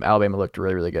Alabama looked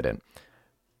really, really good in.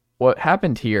 What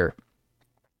happened here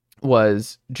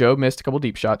was Joe missed a couple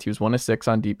deep shots. He was 1 of 6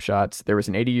 on deep shots. There was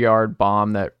an 80-yard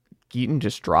bomb that Keaton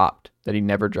just dropped that he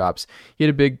never drops. He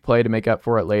had a big play to make up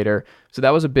for it later. So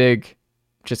that was a big,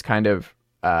 just kind of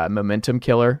momentum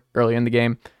killer early in the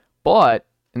game. But,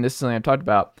 and this is something I've talked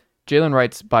about, Jalen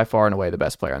Wright's by far and away the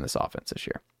best player on this offense this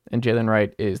year. And Jalen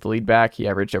Wright is the lead back. He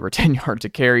averaged over 10 yards a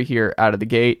carry here out of the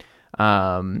gate.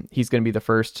 He's going to be the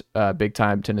first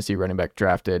big-time Tennessee running back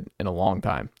drafted in a long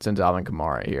time since Alvin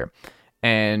Kamara here.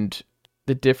 And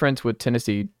the difference with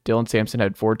Tennessee, Dylan Sampson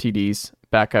had 4 TDs,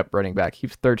 backup running back.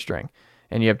 He's third string.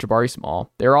 And you have Jabari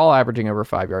Small. They're all averaging over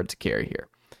 5 yards a carry here.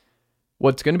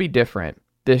 What's going to be different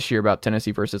this year about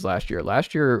Tennessee versus last year?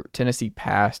 Last year, Tennessee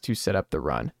passed to set up the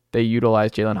run. They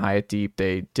utilized Jalen Hyatt deep.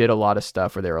 They did a lot of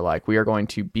stuff where they were like, we are going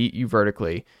to beat you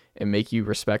vertically and make you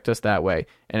respect us that way.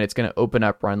 And it's going to open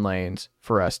up run lanes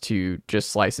for us to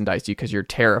just slice and dice you because you're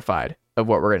terrified of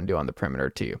what we're going to do on the perimeter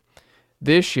to you.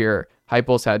 This year,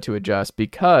 Heupel's had to adjust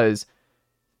because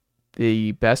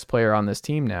the best player on this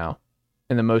team now,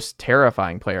 and the most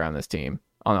terrifying player on this team,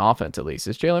 on offense at least,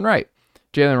 is Jalen Wright.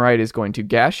 Jalen Wright is going to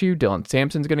gash you. Dylan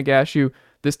Sampson's going to gash you.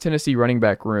 This Tennessee running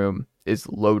back room is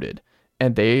loaded,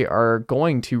 and they are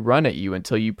going to run at you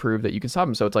until you prove that you can stop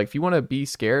them. So it's like, if you want to be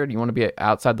scared, you want to be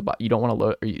outside the box, you don't want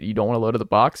to load to the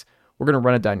box, we're going to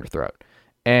run it down your throat.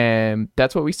 And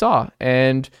that's what we saw.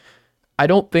 And I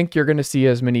don't think you're going to see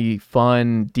as many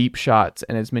fun deep shots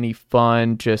and as many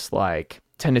fun just like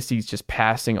Tennessee's just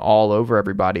passing all over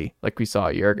everybody like we saw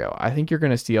a year ago. I think you're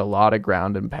going to see a lot of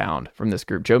ground and pound from this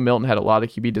group. Joe Milton had a lot of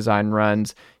QB design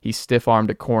runs. He stiff-armed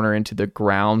a corner into the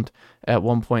ground at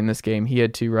one point in this game. He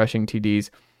had 2 rushing TDs.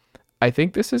 I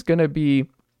think this is going to be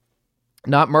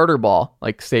not murder ball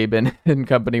like Saban and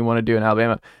company want to do in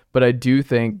Alabama, but I do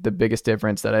think the biggest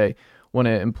difference that I want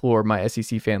to implore my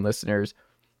SEC fan listeners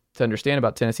to understand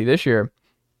about Tennessee this year,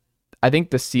 I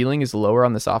think the ceiling is lower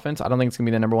on this offense. I don't think it's going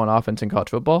to be the number 1 offense in college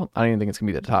football. I don't even think it's going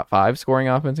to be the top 5 scoring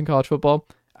offense in college football.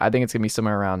 I think it's going to be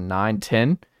somewhere around 9,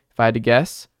 10, if I had to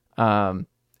guess. And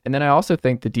then I also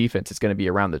think the defense is going to be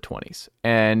around the 20s.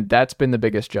 And that's been the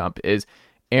biggest jump is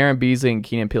Aaron Beasley and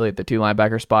Keenan Pili at the 2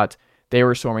 linebacker spots. They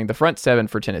were swarming. The front 7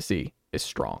 for Tennessee is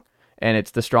strong. And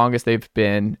it's the strongest they've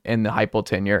been in the Heupel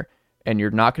tenure. And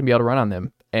you're not going to be able to run on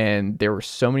them. And there were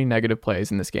so many negative plays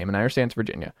in this game. And I understand it's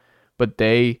Virginia. But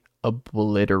they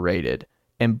obliterated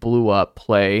and blew up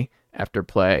play after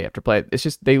play after play. It's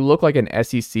just, they look like an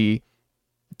SEC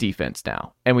defense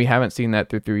now. And we haven't seen that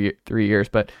through 3 years.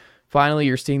 But finally,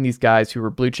 you're seeing these guys who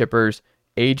were blue chippers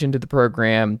age into the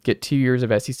program, get 2 years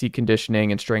of SEC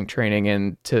conditioning and strength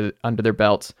training under their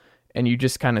belts. And you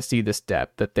just kind of see this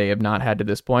depth that they have not had to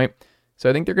this point. So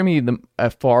I think they're going to be a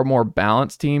far more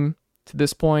balanced team to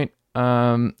this point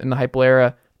in the Heupel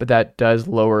era. But that does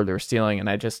lower their ceiling.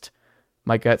 And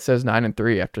my gut says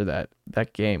 9-3 after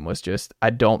that game was just,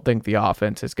 I don't think the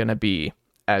offense is going to be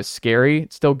as scary.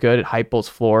 It's still good. Heupel's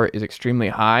floor is extremely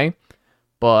high,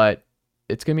 but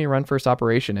it's going to be a run first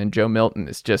operation. And Joe Milton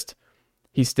is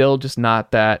he's still just not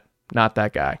that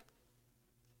guy.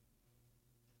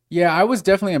 Yeah, I was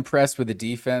definitely impressed with the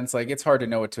defense. Like, it's hard to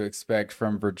know what to expect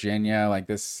from Virginia. Like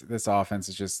this offense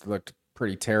has just looked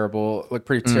pretty terrible. Looked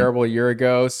pretty terrible a year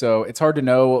ago. So it's hard to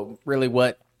know really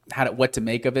what to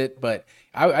make of it, but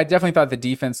I definitely thought the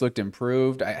defense looked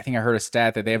improved. I think I heard a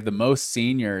stat that they have the most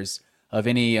seniors of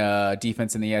any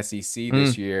defense in the SEC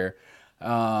this year.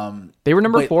 They were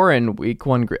number 4 in week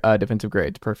 1 defensive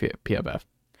grades per PFF.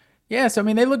 Yeah, so I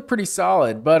mean they look pretty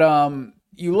solid, but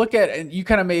you look at, and you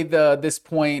kind of made this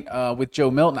point with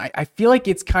Joe Milton. I feel like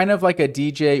it's kind of like a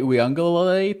DJ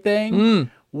Uiagalelei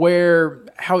thing, where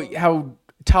how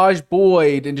Taj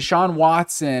Boyd and Deshaun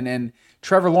Watson and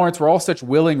Trevor Lawrence were all such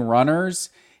willing runners.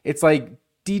 It's like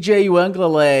DJ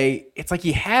Uiagalelei, it's like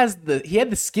he had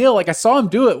the skill. Like I saw him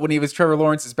do it when he was Trevor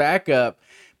Lawrence's backup,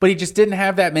 but he just didn't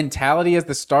have that mentality as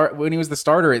when he was the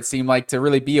starter, it seemed like, to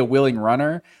really be a willing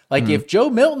runner. Like if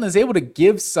Joe Milton is able to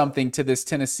give something to this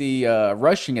Tennessee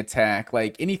rushing attack,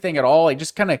 like anything at all, like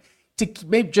just kind of to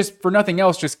maybe just for nothing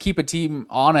else, just keep a team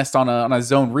honest on a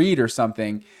zone read or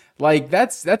something. Like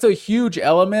that's a huge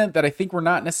element that I think we're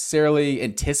not necessarily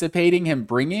anticipating him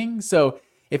bringing. So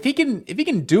if he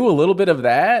can do a little bit of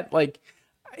that, like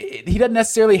he doesn't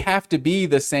necessarily have to be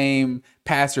the same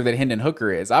passer that Hendon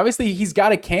Hooker is. Obviously, he's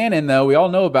got a cannon, though. We all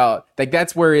know about, like,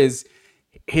 that's where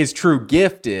his true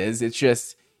gift is. It's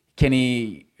just, can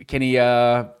he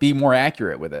be more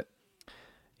accurate with it?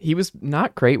 He was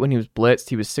not great when he was blitzed.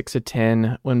 He was 6 of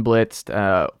 10 when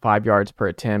blitzed, 5 yards per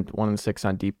attempt, 1 of 6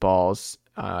 on deep balls.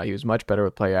 He was much better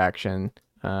with play action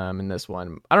in this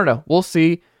one. I don't know. We'll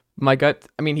see. My gut,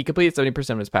 I mean, he completed 70%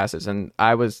 of his passes, and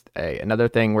another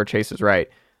thing where Chase is right.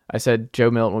 I said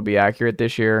Joe Milton would be accurate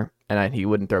this year, and he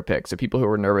wouldn't throw picks. So people who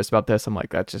were nervous about this, I'm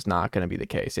like, that's just not going to be the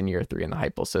case in year 3 in the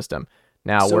Heupel system.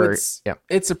 Now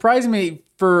it's surprising me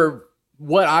for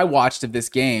what I watched of this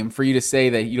game for you to say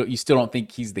that you still don't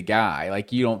think he's the guy.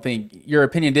 Like, you don't think your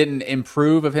opinion didn't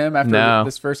improve of him after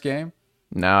this first game?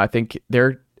 No, I think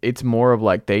it's more of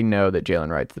like they know that Jalen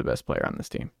Wright's the best player on this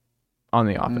team on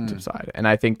the offensive side. And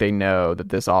I think they know that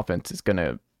this offense is going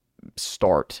to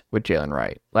start with Jalen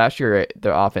Wright. Last year,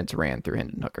 the offense ran through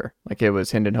Hendon Hooker. Like, it was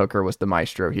Hendon Hooker was the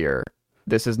maestro here.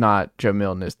 This is not Joe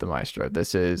Milton is the maestro.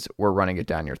 This is we're running it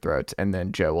down your throats, and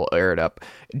then Joe will air it up.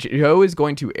 Joe is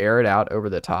going to air it out over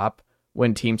the top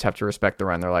when teams have to respect the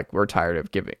run. They're like, we're tired of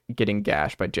getting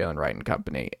gashed by Jalen Wright and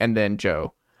company. And then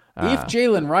Joe. If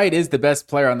Jalen Wright is the best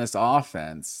player on this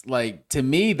offense, like, to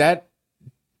me, that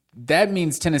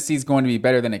means Tennessee's going to be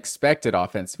better than expected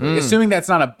offensively, assuming that's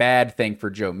not a bad thing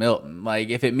for Joe Milton. Like,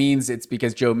 if it means it's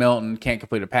because Joe Milton can't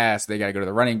complete a pass, they got to go to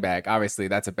the running back, obviously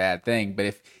that's a bad thing.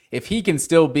 But if he can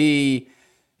still be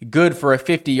good for a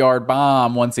 50-yard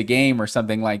bomb once a game or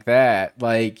something like that,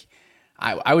 like,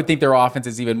 I would think their offense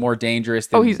is even more dangerous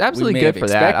than he's absolutely good for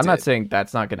that. I'm not saying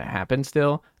that's not going to happen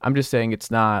still. I'm just saying it's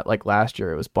not like last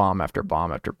year. It was bomb after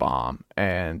bomb after bomb.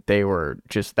 And they were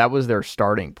that was their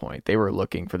starting point. They were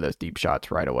looking for those deep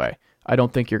shots right away. I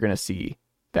don't think you're going to see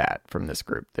that from this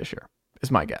group this year,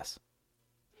 is my guess.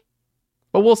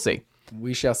 But we'll see.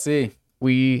 We shall see.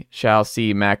 We shall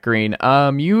see, Matt Green.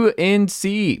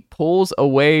 UNC pulls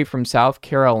away from South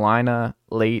Carolina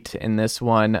late in this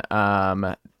one.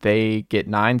 They get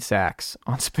 9 sacks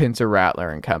on Spencer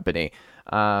Rattler and company.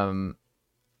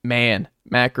 Man,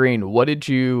 Matt Green, what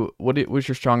was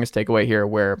your strongest takeaway here?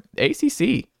 Where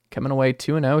ACC coming away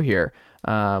 2-0 here,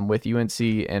 with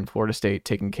UNC and Florida State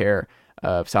taking care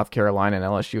of South Carolina and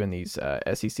LSU in these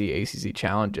SEC, ACC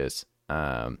challenges.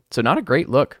 So not a great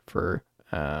look for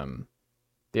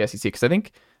the SEC, because I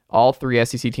think all 3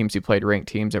 SEC teams who played ranked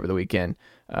teams over the weekend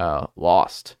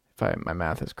lost. My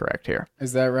math is correct here.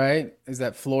 Is that right? Is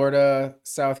that Florida,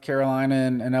 South Carolina,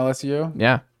 and LSU?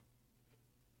 Yeah.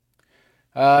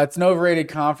 It's an overrated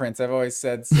conference. I've always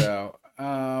said so.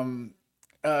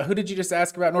 Who did you just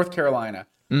ask about? North Carolina.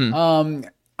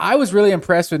 I was really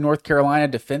impressed with North Carolina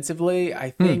defensively.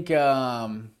 I think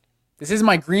this is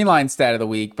my green line stat of the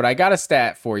week, but I got a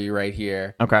stat for you right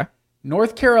here. Okay.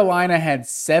 North Carolina had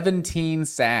 17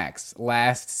 sacks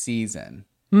last season.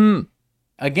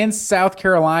 Against South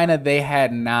Carolina, they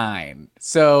had 9.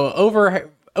 So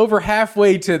over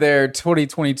halfway to their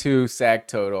 2022 sack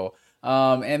total.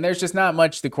 And there's just not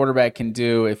much the quarterback can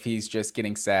do if he's just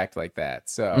getting sacked like that.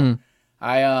 So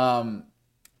I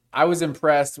was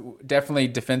impressed definitely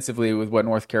defensively with what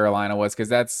North Carolina was, because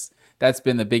that's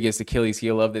been the biggest Achilles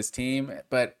heel of this team.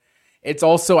 But it's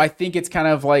also, I think it's kind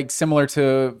of like similar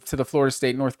to the Florida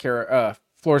State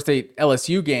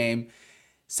LSU game.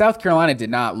 South Carolina did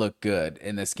not look good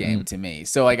in this game to me.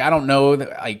 So, like, I don't know,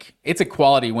 like, it's a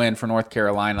quality win for North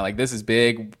Carolina. Like, this is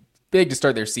big to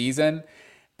start their season,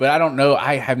 but I don't know.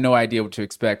 I have no idea what to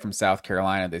expect from South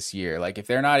Carolina this year. Like, if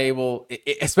they're not able,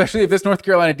 especially if this North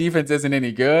Carolina defense isn't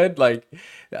any good, like,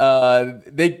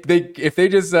 if they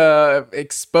just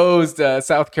exposed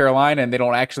South Carolina and they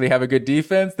don't actually have a good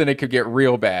defense, then it could get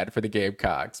real bad for the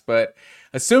Gamecocks. But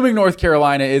assuming North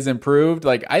Carolina is improved,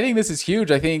 like, I think this is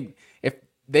huge. I think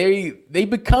they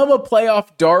become a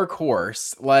playoff dark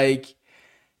horse. Like,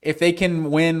 if they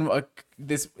can win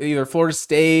this either Florida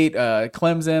State,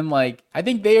 Clemson, like, I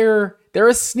think they're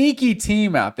a sneaky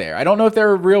team out there. I don't know if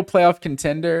they're a real playoff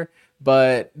contender,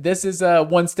 but this is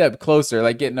one step closer,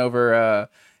 like getting over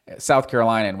South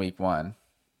Carolina in week 1.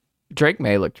 Drake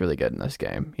May looked really good in this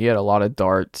game. He had a lot of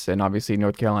darts, and obviously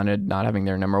North Carolina not having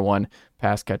their number 1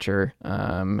 pass catcher,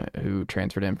 who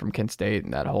transferred in from Kent State,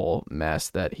 and that whole mess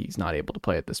that he's not able to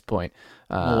play at this point.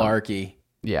 Malarkey.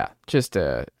 Yeah, just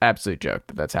a absolute joke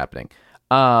that's happening.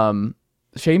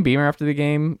 Shane Beamer after the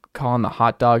game calling the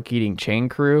hot dog eating chain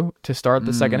crew to start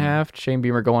the second half. Shane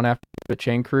Beamer going after the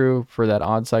chain crew for that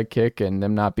onside kick and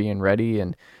them not being ready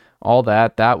and all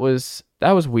that. That was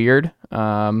weird.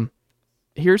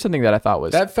 here's something that I thought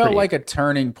was that felt like a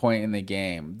turning point in the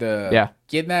game.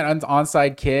 Getting that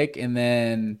onside kick and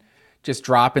then just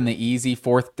dropping the easy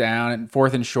fourth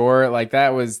and short. Like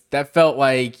that felt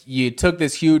like you took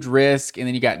this huge risk and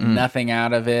then you got nothing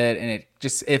out of it. And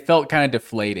it felt kind of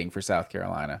deflating for South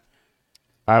Carolina.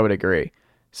 I would agree.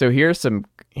 So here's some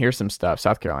stuff.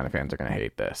 South Carolina fans are going to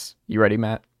hate this. You ready,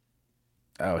 Matt?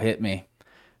 Oh, hit me.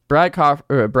 Brad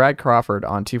Crawford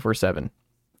on 247.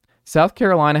 South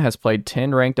Carolina has played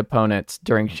 10 ranked opponents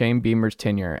during Shane Beamer's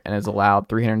tenure and has allowed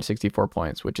 364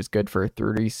 points, which is good for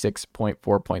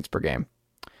 36.4 points per game.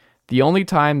 The only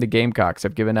time the Gamecocks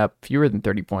have given up fewer than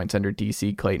 30 points under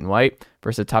DC Clayton White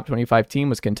versus a top 25 team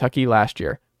was Kentucky last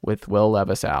year with Will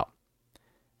Levis out.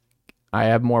 I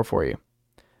have more for you.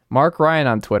 Mark Ryan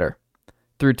on Twitter.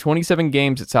 Through 27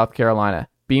 games at South Carolina,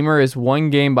 Beamer is one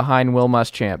game behind Will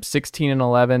Muschamp,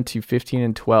 16-11 to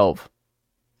 15-12.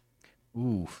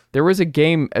 Oof. There was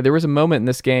a moment in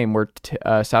this game where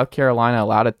South Carolina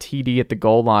allowed a TD at the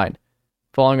goal line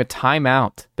following a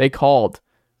timeout they called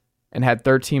and had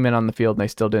 13 men on the field, and they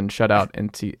still didn't shut out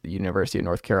the University of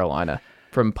North Carolina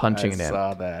from punching it in. I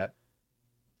saw that.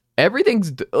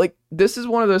 Everything's like, this is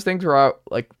one of those things where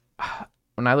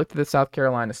when I looked at the South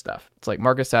Carolina stuff, it's like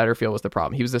Marcus Satterfield was the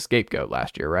problem. He was the scapegoat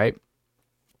last year, right?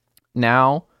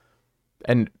 Now,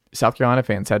 and South Carolina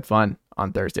fans had fun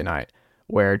on Thursday night,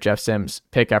 where Jeff Sims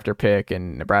pick after pick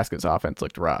and Nebraska's offense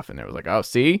looked rough. And it was like, oh,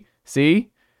 see? I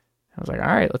was like,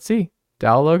 all right, let's see.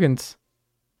 Dal Logan's.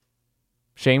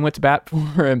 Shane went to bat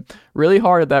for him really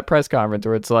hard at that press conference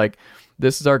where it's like,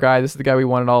 this is our guy. This is the guy we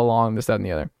wanted all along, this, that, and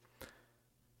the other.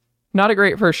 Not a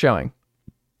great first showing.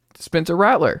 Spencer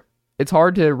Rattler. It's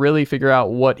hard to really figure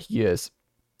out what he is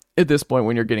at this point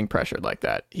when you're getting pressured like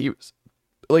that. He was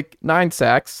like 9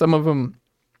 sacks, some of them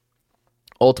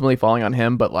ultimately falling on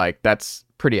him, but like that's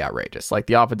pretty outrageous. Like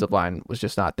the offensive line was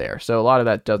just not there. So a lot of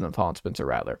that doesn't fall on Spencer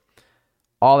Rattler.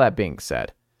 All that being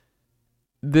said,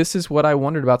 this is what I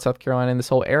wondered about South Carolina in this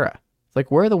whole era.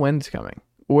 Like, where are the wins coming?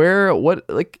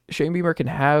 Shane Beamer can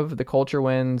have the culture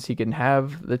wins, he can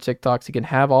have the TikToks, he can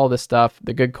have all this stuff,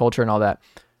 the good culture and all that.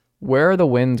 Where are the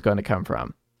wins going to come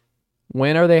from?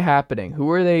 When are they happening?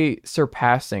 Who are they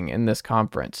surpassing in this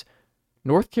conference?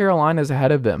 North Carolina's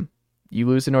ahead of them. You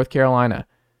lose to North Carolina.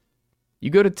 You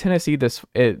go to Tennessee this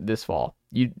fall.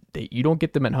 You don't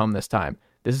get them at home this time.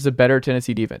 This is a better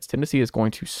Tennessee defense. Tennessee is going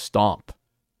to stomp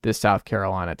this South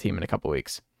Carolina team in a couple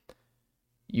weeks.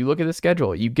 You look at the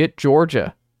schedule. You get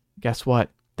Georgia. Guess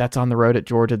what? That's on the road at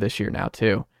Georgia this year now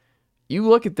too. You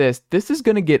look at this. This is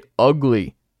going to get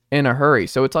ugly in a hurry.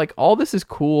 So it's like all this is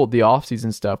cool, the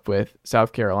offseason stuff with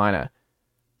South Carolina.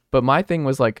 But my thing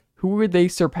was like, who are they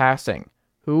surpassing?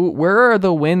 Where are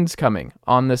the wins coming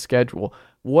on the schedule?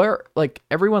 Like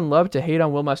everyone loved to hate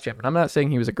on Will Muschamp, and I'm not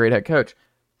saying he was a great head coach.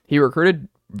 He recruited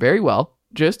very well,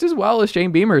 just as well as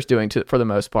Shane Beamer is doing for the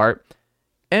most part.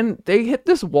 And they hit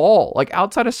this wall, like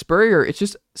outside of Spurrier. It's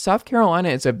just South Carolina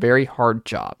is a very hard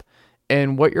job.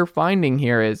 And what you're finding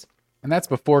here is... And that's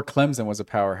before Clemson was a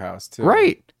powerhouse too.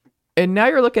 Right. And now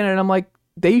you're looking at it and I'm like,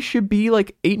 they should be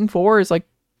like 8-4 is like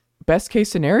best case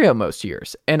scenario most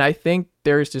years. And I think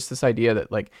there's just this idea that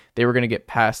like they were going to get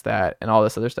past that and all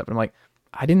this other stuff. And I'm like,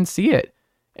 I didn't see it.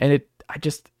 And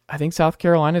I think South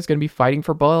Carolina is going to be fighting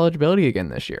for bowl eligibility again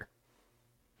this year.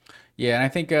 Yeah, and I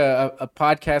think a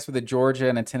podcast with a Georgia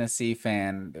and a Tennessee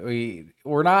fan,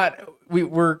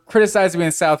 we're criticized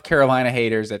being South Carolina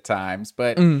haters at times,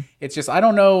 but it's just I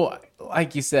don't know.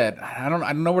 Like you said, I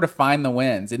don't know where to find the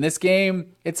wins in this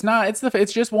game. It's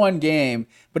just one game,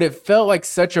 but it felt like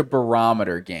such a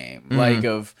barometer game, like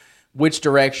of which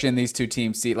direction these two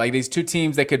teams see. Like these two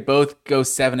teams that could both go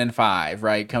 7-5,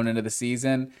 right, coming into the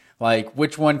season. Like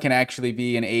which one can actually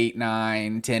be an 8,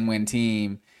 9, 10 win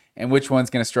team. And which one's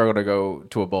going to struggle to go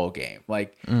to a bowl game?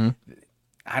 Like,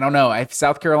 I don't know. If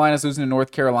South Carolina's losing to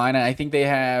North Carolina, I think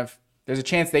there's a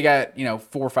chance they got 4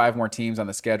 or 5 more teams on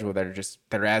the schedule that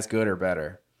are as good or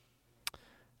better.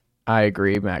 I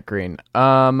agree, Matt Green.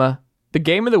 The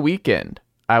game of the weekend,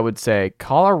 I would say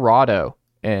Colorado,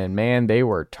 and man, they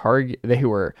were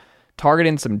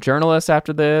targeting some journalists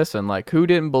after this, and like who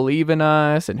didn't believe in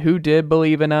us and who did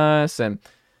believe in us, and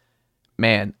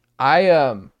man,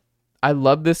 I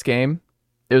love this game.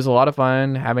 It was a lot of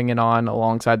fun having it on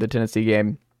alongside the Tennessee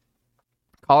game.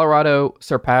 Colorado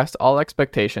surpassed all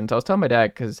expectations. I was telling my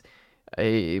dad because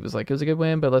he was like, it was a good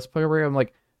win, but let's play over. I'm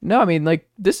like, no, I mean, like,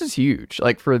 this is huge,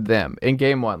 like, for them in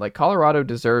game one. Like, Colorado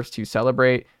deserves to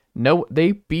celebrate. No,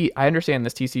 I understand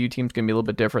this TCU team's going to be a little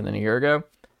bit different than a year ago.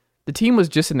 The team was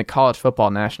just in the college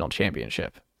football national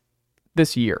championship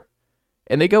this year.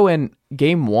 And they go in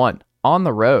game one on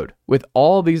the road with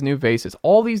all these new faces,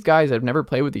 all these guys that have never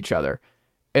played with each other,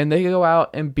 and they go out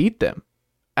and beat them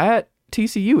at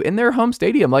TCU in their home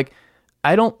stadium. Like,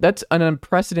 that's an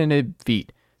unprecedented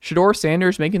feat. Shedeur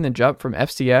Sanders making the jump from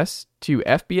FCS to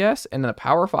FBS and then a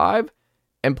Power 5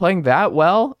 and playing that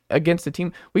well against a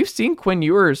team. We've seen Quinn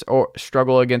Ewers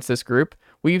struggle against this group.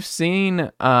 We've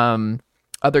seen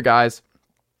other guys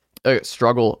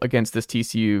struggle against this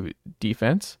TCU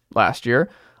defense last year.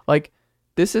 Like,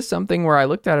 this is something where I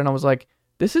looked at it and I was like,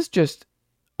 this is just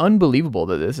unbelievable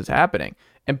that this is happening.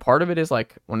 And part of it is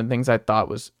like, one of the things I thought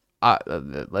was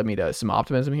led me to some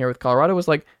optimism here with Colorado was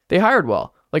like, they hired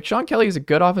well. Like, Sean Kelly is a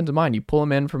good offensive mind. You pull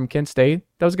him in from Kent State.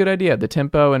 That was a good idea. The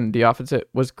tempo and the offense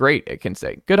was great at Kent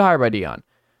State. Good hire by Deion.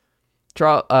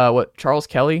 Charles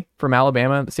Kelly from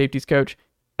Alabama, the safeties coach,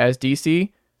 as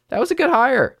DC. That was a good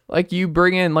hire. Like, you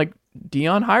bring in, like,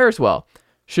 Deion hires well.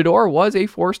 Shedeur was a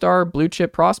 4-star blue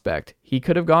chip prospect. He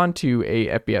could have gone to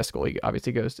a FBS school. He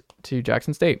obviously goes to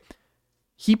Jackson State.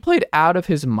 He played out of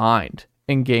his mind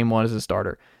in game 1 as a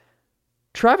starter.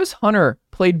 Travis Hunter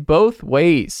played both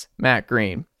ways, Matt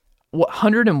Green.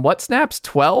 100 and what snaps?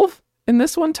 12 in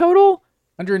this one total?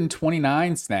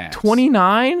 129 snaps.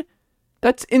 29?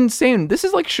 That's insane. This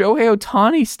is like Shohei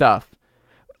Ohtani stuff.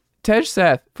 Tej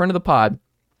Seth, friend of the pod,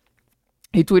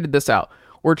 he tweeted this out,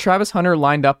 where Travis Hunter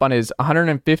lined up on his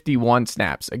 151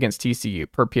 snaps against TCU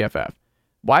per PFF.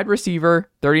 Wide receiver,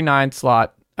 39 times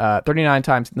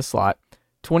in the slot,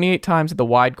 28 times at the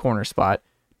wide corner spot,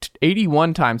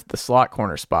 81 times at the slot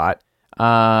corner spot,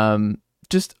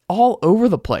 just all over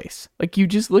the place. Like, you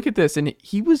just look at this, and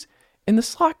he was in the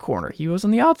slot corner. He was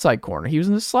on the outside corner. He was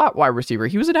in the slot wide receiver.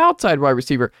 He was an outside wide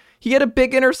receiver. He had a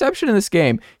big interception in this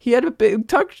game. He had a big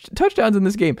touchdowns in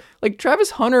this game. Like,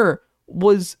 Travis Hunter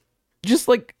was just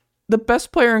like the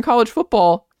best player in college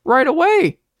football right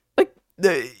away. Like,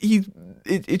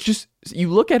 it's just, you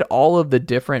look at all of the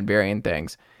different varying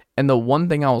things, and the one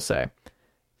thing I will say,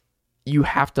 you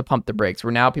have to pump the brakes.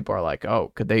 Where now people are like,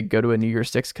 oh, could they go to a New Year's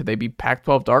Six? Could they be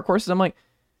Pac-12 dark horses? I'm like,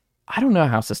 I don't know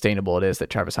how sustainable it is that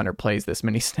Travis Hunter plays this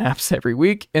many snaps every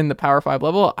week in the Power 5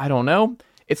 level. I don't know.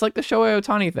 It's like the Shohei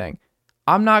Ohtani thing.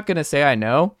 I'm not going to say I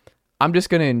know. I'm just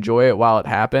going to enjoy it while it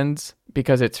happens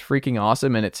because it's freaking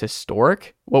awesome and it's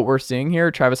historic what we're seeing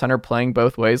here. Travis Hunter playing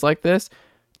both ways like this.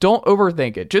 Don't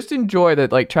overthink it. Just enjoy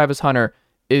that, like, Travis Hunter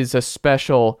is a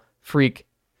special freak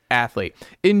athlete.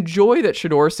 Enjoy that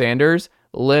Shedeur Sanders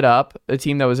lit up a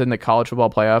team that was in the college football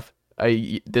playoff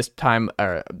this time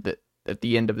at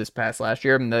the end of this past last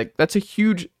year. And that's a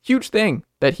huge thing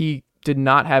that he did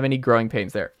not have any growing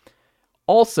pains there.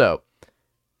 Also,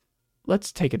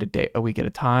 let's take it a week at a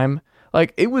time.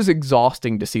 Like, it was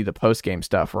exhausting to see the post-game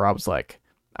stuff where I was like,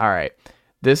 all right,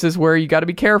 this is where you got to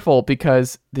be careful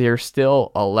because there's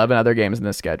still 11 other games in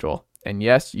the schedule. And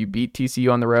yes, you beat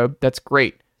TCU on the road. That's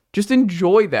great. Just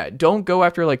enjoy that. Don't go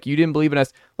after, like, you didn't believe in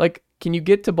us. Like, can you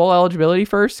get to bowl eligibility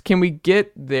first? Can we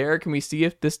get there? Can we see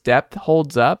if this depth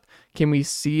holds up? Can we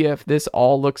see if this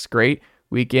all looks great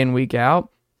week in, week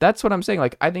out? That's what I'm saying.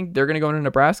 Like, I think they're going to go into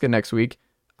Nebraska next week.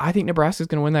 I think Nebraska's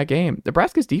going to win that game.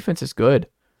 Nebraska's defense is good.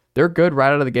 They're good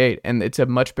right out of the gate, and it's a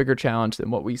much bigger challenge than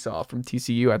what we saw from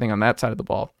TCU, I think, on that side of the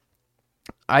ball.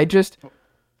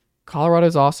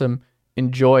 Colorado's awesome.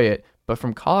 Enjoy it. But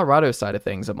from Colorado's side of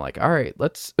things, I'm like, all right,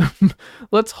 let's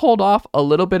hold off a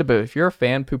little bit. But if you're a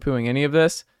fan poo-pooing any of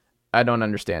this, I don't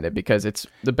understand it because it's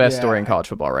the best story in college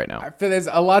football right now. I feel there's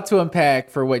a lot to unpack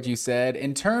for what you said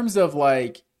in terms of,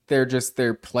 like, their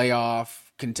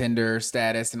playoff contender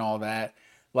status and all that.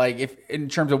 Like, if in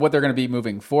terms of what they're going to be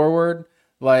moving forward,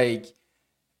 like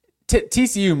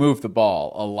TCU moved the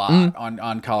ball a lot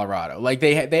on Colorado. Like,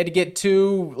 they had to get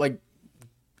 2 like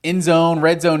end zone,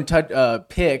 red zone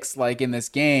picks like in this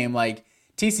game. Like,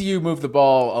 TCU moved the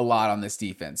ball a lot on this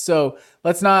defense. So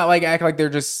let's not like act like they're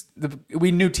just.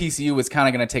 We knew TCU was kind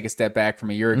of going to take a step back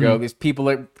from a year ago. These people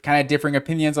are kind of differing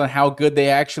opinions on how good they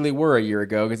actually were a year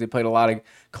ago because they played a lot of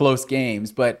close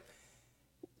games. But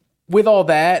with all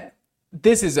that,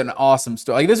 this is an awesome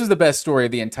story. Like, this was the best story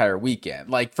of the entire weekend.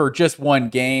 Like, for just one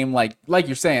game, like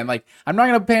you're saying, like, I'm not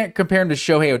going to compare him to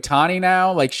Shohei Ohtani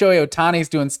now. Like, Shohei Ohtani's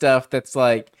doing stuff that's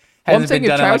like hasn't been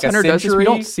done in like a century. We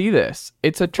don't see this.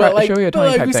 It's a Shohei Ohtani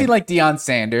type we've thing. seen like Deion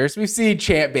Sanders, we've seen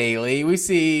Champ Bailey, we've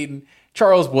seen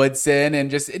Charles Woodson,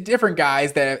 and just different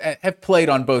guys that have played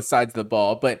on both sides of the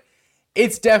ball. But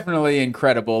it's definitely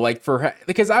incredible. Like,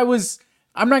 because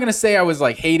I'm not going to say I was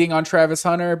like hating on Travis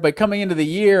Hunter, but coming into the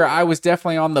year, I was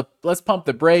definitely on the let's pump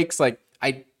the brakes. Like,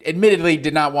 I admittedly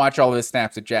did not watch all of his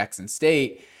snaps at Jackson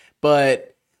State,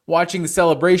 but watching the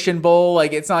Celebration Bowl,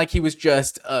 like, it's not like he was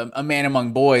just a man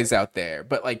among boys out there,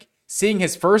 but like seeing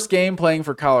his first game playing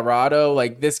for Colorado,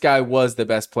 like this guy was the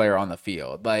best player on the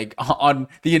field, like on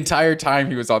the entire time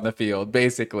he was on the field,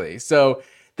 basically. So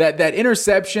that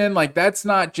interception, like that's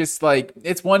not just like,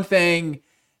 it's one thing.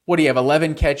 What do you have?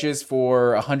 11 catches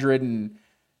for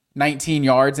 119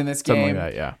 yards in this game. Something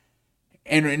like that, yeah.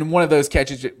 And one of those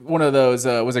catches,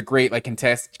 was a great like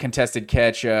contested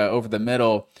catch over the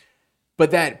middle.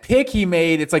 But that pick he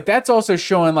made, it's like that's also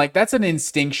showing like that's an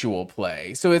instinctual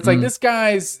play. So it's like this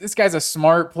guy's a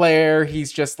smart player.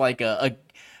 He's just like a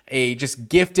just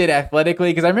gifted athletically.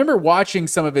 Because I remember watching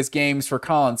some of his games for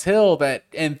Collins Hill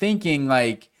and thinking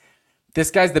like,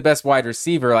 this guy's the best wide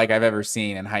receiver like I've ever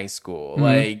seen in high school.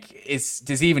 Like,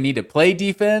 does he even need to play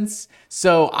defense?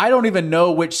 So I don't even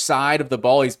know which side of the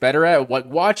ball he's better at. Like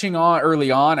watching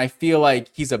early on, I feel like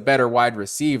he's a better wide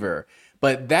receiver.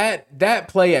 But that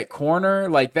play at corner,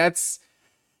 like that's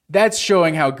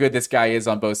showing how good this guy is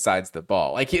on both sides of the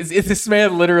ball. Like is this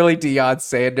man literally Deion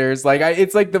Sanders? Like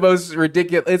it's like the most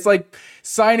ridiculous. It's like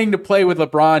signing to play with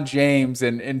LeBron James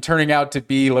and turning out to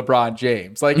be LeBron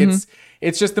James. Like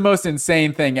it's just the most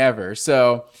insane thing ever.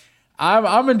 So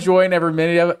I'm enjoying every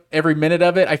minute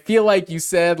of it. I feel like you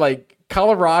said like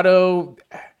Colorado.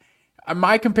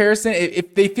 My comparison,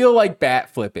 if they feel like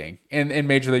bat flipping in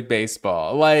Major League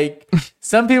Baseball, like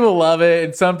some people love it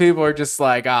and some people are just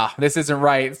like, this isn't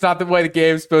right. It's not the way the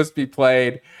game's supposed to be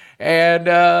played. And,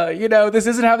 this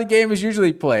isn't how the game is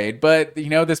usually played. But,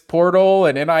 this portal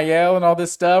and NIL and all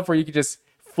this stuff where you could just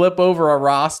flip over a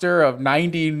roster of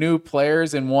 90 new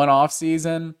players in one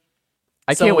offseason.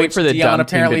 I can't wait for the Deion dumb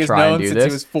team to try and do since this.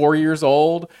 He was 4 years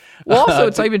old. Well, also,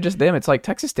 it's not even just them. It's like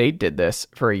Texas State did this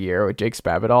for a year with Jake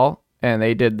Spavital. And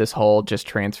they did this whole just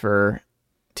transfer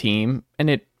team, and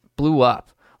it blew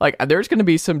up. Like, there's going to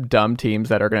be some dumb teams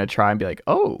that are going to try and be like,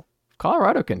 oh,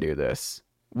 Colorado can do this.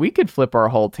 We could flip our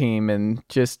whole team and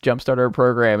just jumpstart our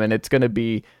program, and it's going to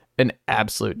be an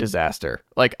absolute disaster.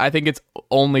 Like, I think it's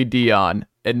only Deion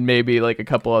and maybe like a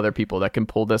couple other people that can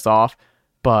pull this off,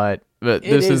 but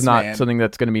this is not something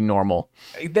that's going to be normal.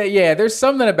 Yeah, there's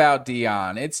something about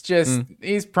Deion. It's just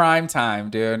he's prime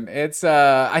time, dude. It's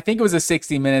I think it was a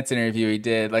 60 Minutes interview he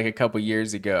did like a couple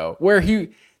years ago where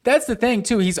that's the thing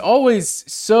too. He's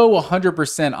always so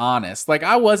 100% honest. Like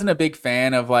I wasn't a big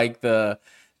fan of like the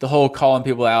whole calling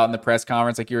people out in the press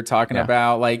conference like you were talking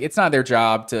about. Like it's not their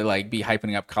job to like be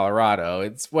hyping up Colorado.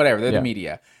 It's whatever. They're the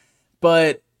media.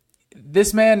 But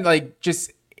this man like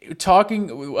just talking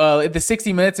the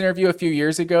 60 Minutes interview a few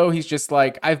years ago, he's just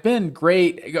like, I've been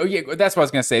great. Yeah, that's what I was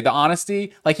gonna say, the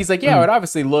honesty. Like he's like, I would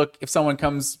obviously look if someone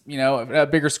comes, a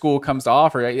bigger school comes to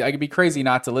offer, I could be crazy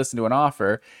not to listen to an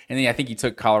offer. And then I think he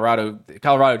took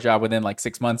Colorado job within like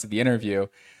 6 months of the interview.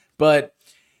 But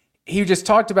he just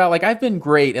talked about like, I've been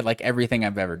great at like everything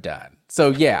I've ever done. So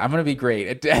yeah, I'm gonna be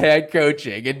great at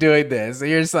coaching and doing this.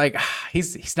 And you're just like,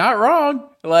 he's not wrong.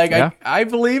 Like I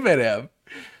believe in him.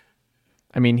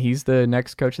 I mean, he's the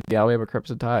next coach at the Alabama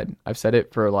Crimson Tide. I've said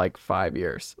it for like 5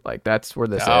 years. Like that's where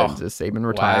this ends. Is Saban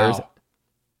retires. Wow.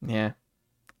 Yeah,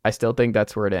 I still think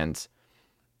that's where it ends.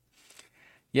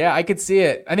 Yeah, I could see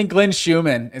it. I think Glenn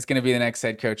Schumann is going to be the next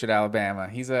head coach at Alabama.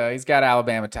 He's got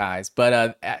Alabama ties,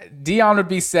 but Deion would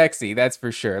be sexy, that's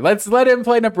for sure. Let's let him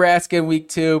play Nebraska in week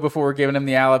 2 before we're giving him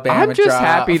the Alabama. I'm just drop.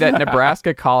 happy that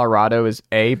Nebraska Colorado is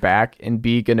A, back, and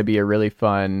B, going to be a really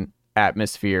fun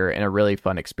atmosphere and a really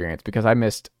fun experience because I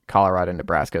missed Colorado and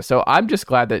Nebraska. So I'm just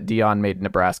glad that Deion made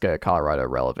Nebraska Colorado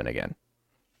relevant again.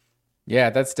 Yeah,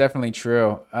 that's definitely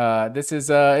true. This is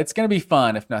it's going to be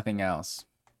fun if nothing else.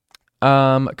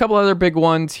 A couple other big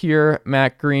ones here.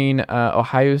 Matt Green,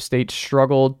 Ohio State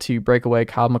struggled to break away.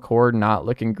 Kyle McCord not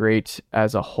looking great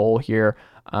as a whole here.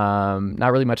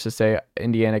 Not really much to say.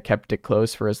 Indiana kept it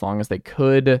close for as long as they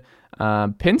could.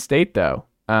 Penn State, though,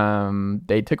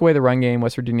 they took away the run game.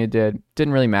 West Virginia didn't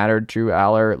really matter. Drew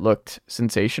Aller looked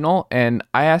sensational. And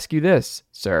I ask you this,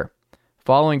 sir,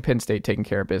 following Penn State taking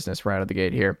care of business right out of the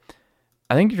gate here,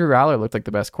 I think Drew Aller looked like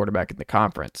the best quarterback in the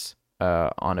conference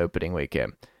on opening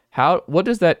weekend. What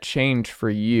does that change for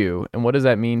you, and what does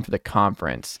that mean for the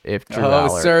conference if Drew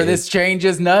Aller sir, this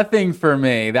changes nothing for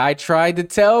me. I tried to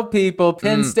tell people,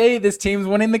 Penn State, this team's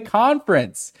winning the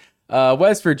conference.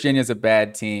 West Virginia's a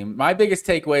bad team. My biggest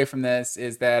takeaway from this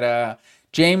is that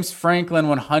James Franklin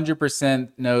 100%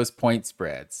 knows point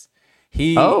spreads.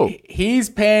 He's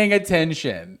paying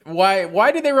attention.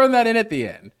 Why did they run that in at the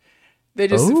end? They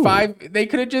just they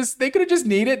could have just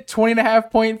needed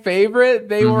 20.5 point favorite.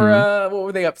 They were what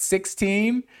were they up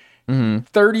 16?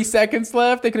 30 seconds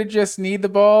left. They could have just need the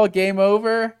ball, game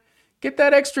over. Get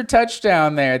that extra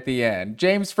touchdown there at the end.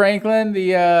 James Franklin,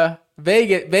 the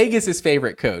Vegas's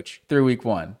favorite coach through week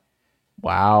 1.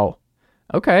 Wow.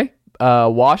 Okay.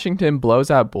 Washington blows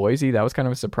out Boise. That was kind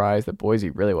of a surprise that Boise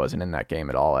really wasn't in that game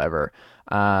at all ever.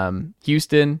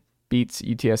 Houston beats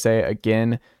UTSA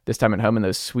again, this time at home in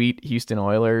those sweet Houston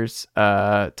Oilers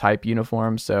type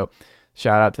uniforms. So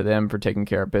shout out to them for taking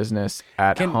care of business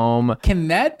at home. Can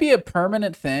that be a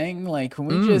permanent thing? Like, can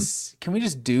we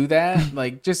just do that?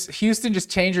 Like, just Houston, just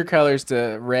change your colors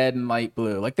to red and light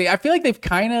blue. Like I feel like they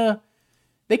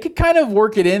could kind of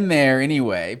work it in there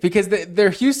anyway, because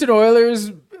they're Houston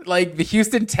Oilers, like the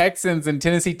Houston Texans and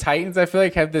Tennessee Titans. I feel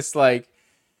like have this like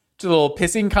little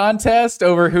pissing contest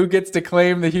over who gets to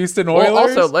claim the Houston Oilers. Well,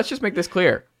 also, let's just make this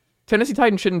clear: Tennessee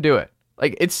Titans shouldn't do it.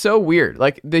 Like, it's so weird.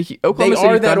 Like the Oklahoma City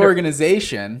Thunder, that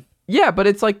organization. Yeah, but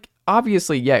it's like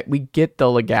obviously, we get the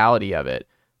legality of it,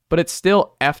 but it's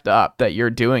still effed up that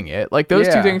you're doing it. Like those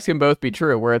two things can both be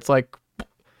true. Where it's like,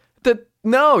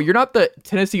 no, you're not the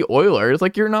Tennessee Oilers.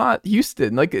 Like, you're not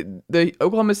Houston. Like, the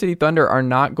Oklahoma City Thunder are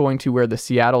not going to wear the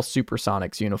Seattle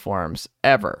Supersonics uniforms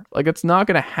ever. Like, it's not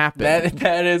going to happen.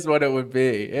 That is what it would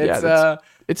be. It's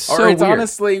it's so weird.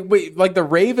 Honestly, like the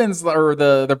Ravens or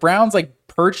the Browns like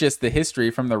purchased the history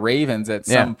from the Ravens at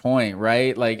some point,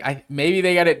 right? Like, maybe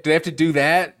they got it. Do they have to do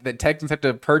that? The Texans have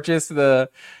to purchase the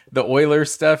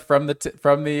Oilers stuff from the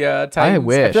Titans. I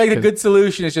wish. I feel like the good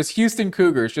solution is just Houston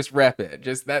Cougars. Just rep it.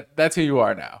 Just that's who you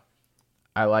are now.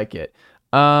 I like it.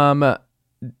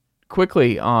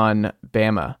 Quickly on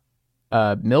Bama,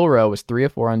 Milroe was 3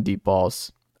 of 4 on deep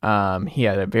balls. He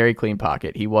had a very clean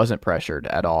pocket. He wasn't pressured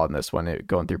at all in this one,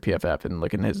 going through PFF and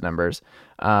looking at his numbers.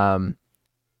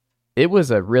 It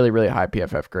was a really, really high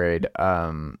PFF grade.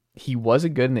 He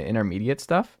wasn't good in the intermediate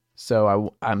stuff,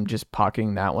 so I'm just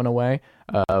pocketing that one away.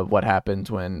 What happens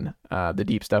when the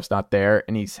deep stuff's not there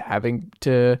and he's having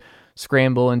to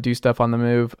scramble and do stuff on the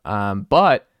move.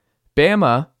 But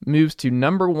Bama moves to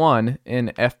number 1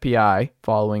 in FPI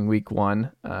following week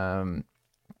 1.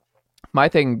 My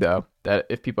thing, though, that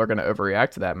if people are going to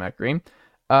overreact to that, Matt Green,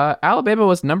 Alabama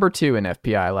was number 2 in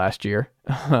FPI last year.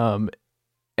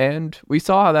 And we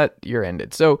saw how that year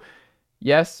ended. So,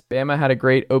 yes, Bama had a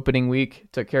great opening week,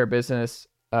 took care of business.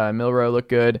 Milroe looked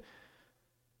good.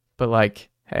 But, like,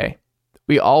 hey,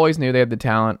 we always knew they had the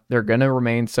talent. They're going to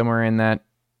remain somewhere in that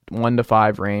 1 to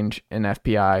 5 range in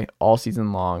FPI all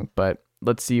season long. But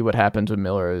let's see what happens when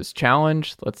Milroe is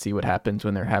challenged. Let's see what happens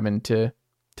when they're having to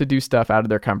do stuff out of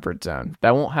their comfort zone.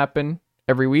 That won't happen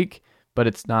every week, but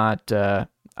it's not...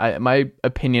 my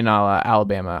opinion on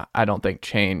Alabama, I don't think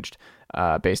changed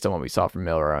based on what we saw from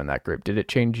Milroe in that group. Did it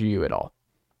change you at all?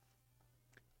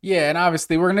 Yeah, and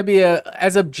obviously we're going to be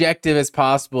as objective as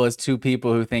possible as two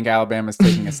people who think Alabama's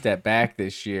taking a step back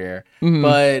this year. Mm-hmm.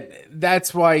 But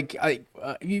that's why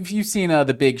you've seen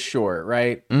The Big Short,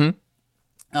 right?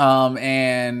 Mm-hmm.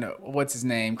 And what's his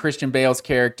name? Christian Bale's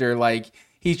character, like,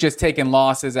 he's just taking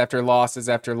losses after losses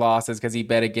after losses because he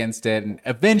bet against it. And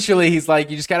eventually he's like,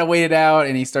 you just got to wait it out.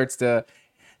 And he starts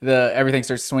everything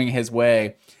starts swinging his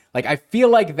way. Like, I feel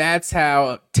like that's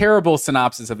how, terrible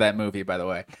synopsis of that movie, by the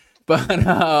way. But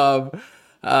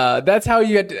that's how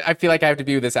I feel like I have to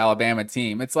be with this Alabama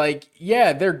team. It's like,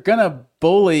 yeah, they're going to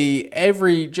bully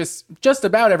just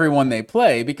about everyone they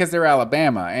play because they're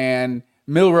Alabama. And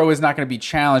Milroe is not going to be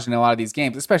challenged in a lot of these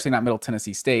games, especially not Middle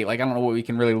Tennessee State. Like, I don't know what we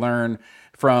can really learn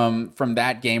from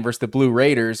that game versus the Blue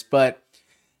Raiders, but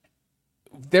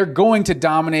they're going to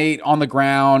dominate on the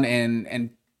ground and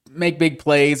make big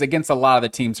plays against a lot of the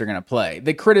teams they're going to play.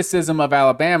 The criticism of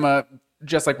Alabama,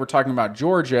 just like we're talking about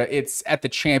Georgia, it's at the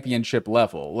championship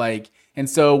level. Like, and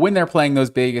so when they're playing those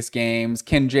biggest games,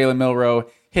 can Jalen Milroe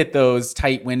hit those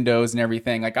tight windows and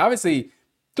everything? Like, obviously,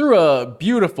 threw a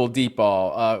beautiful deep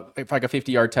ball, like a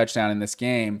 50-yard touchdown in this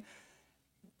game.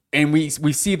 And we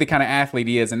see the kind of athlete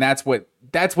he is, and that's what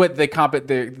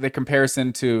the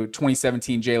comparison to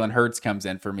 2017 Jalen Hurts comes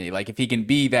in for me. Like, if he can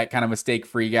be that kind of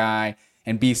mistake-free guy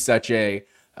and be such a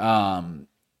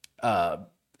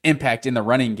impact in the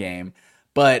running game.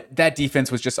 But that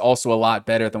defense was just also a lot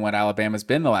better than what Alabama's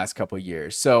been the last couple of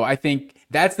years. So I think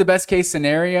that's the best case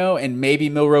scenario, and maybe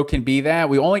Milroe can be that.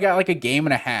 We only got like a game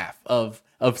and a half of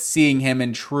seeing him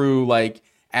in true, like,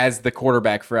 as the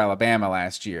quarterback for Alabama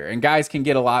last year. And guys can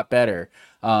get a lot better.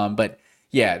 But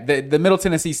yeah, the Middle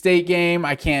Tennessee State game,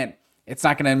 it's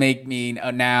not going to make me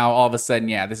now all of a sudden,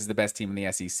 yeah, this is the best team in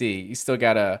the SEC. You still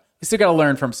got to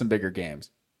learn from some bigger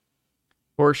games.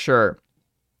 For sure.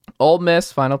 Ole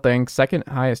Miss, final thing, second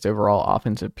highest overall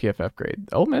offensive PFF grade.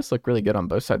 Ole Miss looked really good on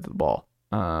both sides of the ball.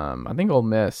 I think Ole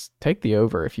Miss, take the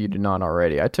over if you did not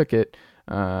already. I took it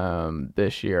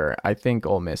this year. I think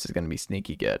Ole Miss is going to be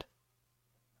sneaky good.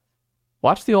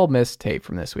 Watch the Ole Miss tape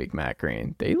from this week, Matt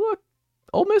Green.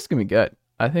 Ole Miss is going to be good.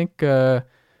 I think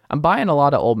I'm buying a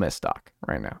lot of Ole Miss stock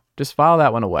right now. just file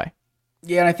that one away.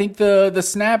 Yeah, and I think the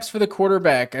snaps for the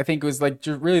quarterback, I think, was like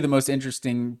really the most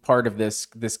interesting part of this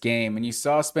game. And you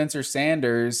saw Spencer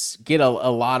Sanders get a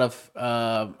lot of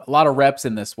reps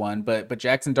in this one, but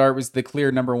Jackson Dart was the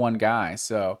clear number one guy.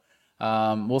 So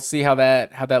we'll see how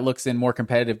that looks in more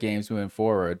competitive games moving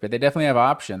forward. But they definitely have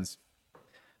options.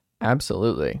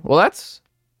 Absolutely. Well, that's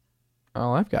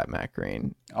all I've got, Matt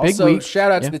Green. Also,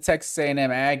 shout out to the Texas A&M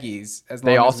Aggies.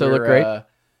 They also look great.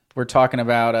 We're talking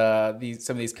about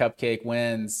some of these cupcake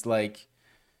wins. Like,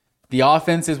 the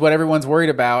offense is what everyone's worried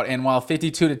about, and while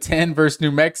 52-10 versus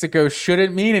New Mexico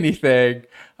shouldn't mean anything,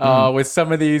 with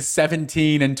some of these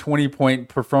 17 and 20 point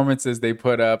performances they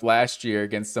put up last year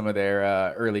against some of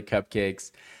their early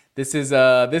cupcakes, this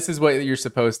is what you're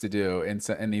supposed to do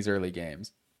in these early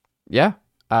games. Yeah,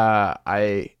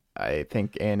 I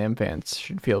think A&M fans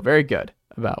should feel very good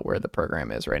about where the program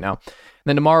is right now. And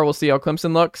then tomorrow we'll see how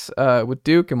Clemson looks with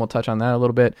Duke, and we'll touch on that a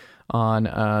little bit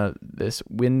on this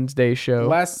Wednesday show.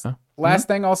 Last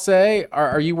thing I'll say,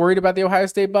 are you worried about the Ohio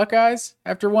State Buckeyes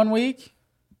after 1 week?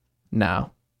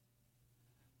 No.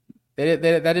 That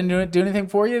didn't do anything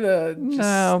for you?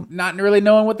 No. Not really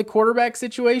knowing what the quarterback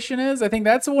situation is? I think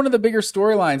that's one of the bigger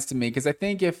storylines to me, because I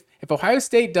think if Ohio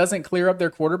State doesn't clear up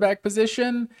their quarterback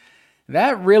position,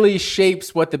 that really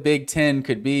shapes what the Big Ten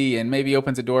could be, and maybe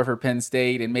opens a door for Penn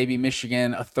State and maybe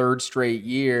Michigan a third straight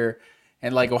year.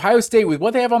 And like Ohio State, with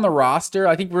what they have on the roster,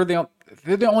 I think they're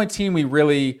the only team we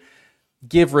really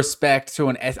give respect to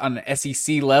on an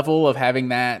SEC level of having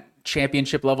that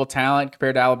championship level talent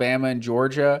compared to Alabama and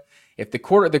Georgia. If the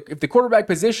quarterback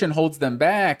position holds them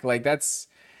back, like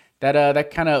that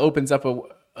kind of opens up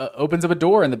a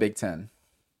door in the Big Ten.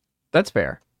 That's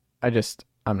fair.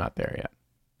 I'm not there yet.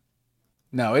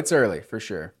 No, it's early for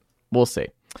sure. We'll see.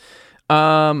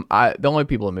 The only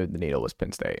people who moved the needle was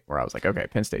Penn State, where I was like, okay,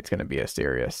 Penn State's going to be a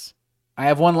serious. I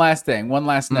have one last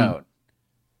note.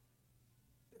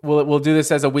 We'll do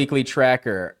this as a weekly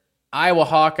tracker. Iowa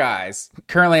Hawkeyes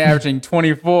currently averaging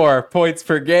 24 points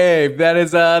per game. That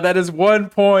is 1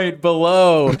 point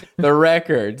below the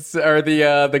records or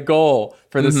the goal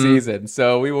for the season.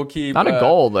 So we will keep not a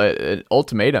goal, an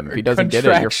ultimatum. If he doesn't get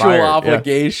it, you're fired. Contractual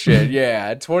obligation.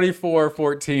 Yeah,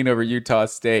 24-14 over Utah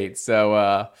State.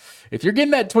 So if you're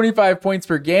getting that 25 points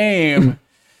per game,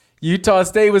 Utah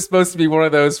State was supposed to be one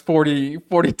of those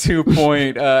 42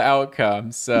 point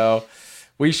outcomes. So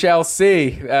we shall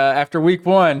see. After week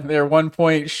 1, they're 1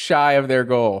 point shy of their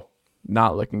goal.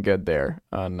 Not looking good there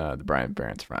on the Brian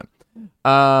Ferentz front.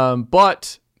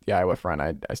 But yeah, Iowa front,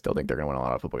 I still think they're going to win a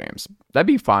lot of football games. That'd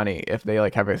be funny if they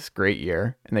have this great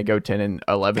year and they go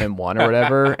 10-11-1 or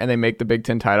whatever, and they make the Big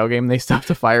Ten title game and they still have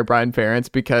to fire Brian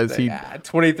Ferentz because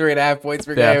 23.5 points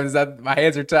per game. My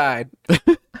hands are tied.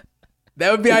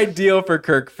 That would be ideal for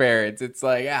Kirk Ferentz. It's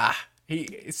like,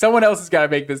 someone else has got to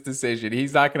make this decision.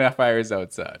 He's not going to fire his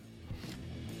own son.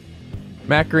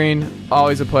 Matt Green,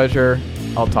 always a pleasure.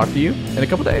 I'll talk to you in a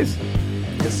couple days.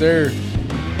 Yes, sir.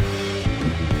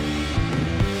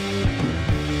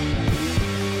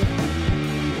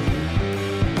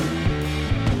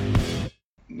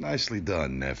 Nicely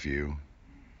done, nephew.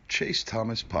 Chase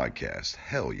Thomas Podcast.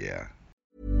 Hell yeah.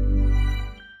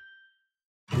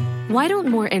 Why don't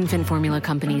more infant formula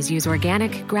companies use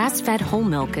organic, grass-fed whole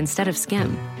milk instead of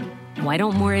skim? Why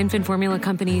don't more infant formula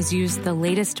companies use the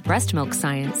latest breast milk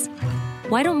science?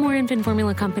 Why don't more infant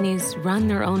formula companies run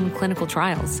their own clinical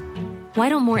trials? Why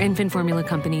don't more infant formula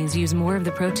companies use more of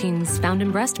the proteins found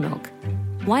in breast milk?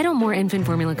 Why don't more infant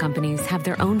formula companies have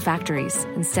their own factories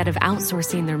instead of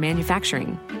outsourcing their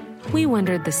manufacturing? We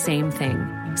wondered the same thing.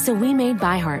 So we made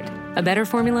ByHeart, a better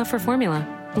formula for formula.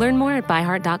 Learn more at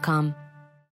byheart.com.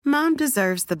 Mom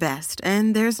deserves the best,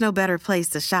 and there's no better place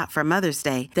to shop for Mother's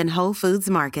Day than Whole Foods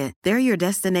Market. They're your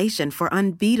destination for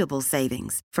unbeatable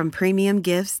savings, from premium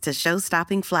gifts to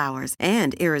show-stopping flowers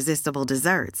and irresistible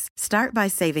desserts. Start by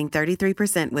saving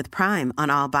 33% with Prime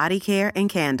on all body care and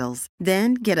candles.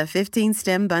 Then get a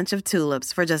 15-stem bunch of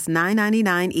tulips for just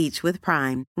 $9.99 each with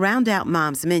Prime. Round out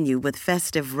Mom's menu with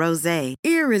festive rosé,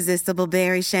 irresistible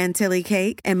berry chantilly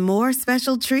cake, and more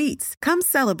special treats. Come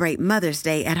celebrate Mother's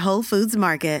Day at Whole Foods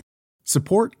Market.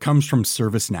 Support comes from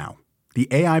ServiceNow, the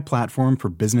AI platform for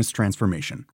business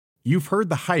transformation. You've heard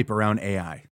the hype around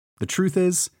AI. The truth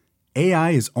is,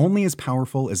 AI is only as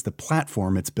powerful as the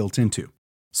platform it's built into.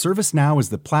 ServiceNow is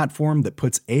the platform that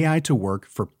puts AI to work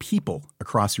for people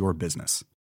across your business,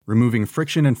 removing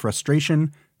friction and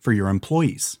frustration for your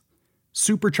employees,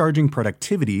 supercharging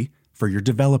productivity for your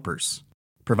developers,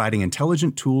 providing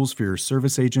intelligent tools for your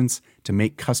service agents to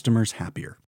make customers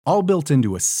happier. All built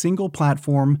into a single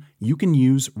platform you can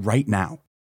use right now.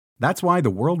 That's why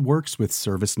the world works with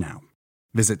ServiceNow.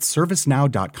 Visit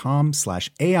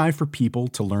servicenow.com/AI for people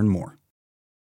to learn more.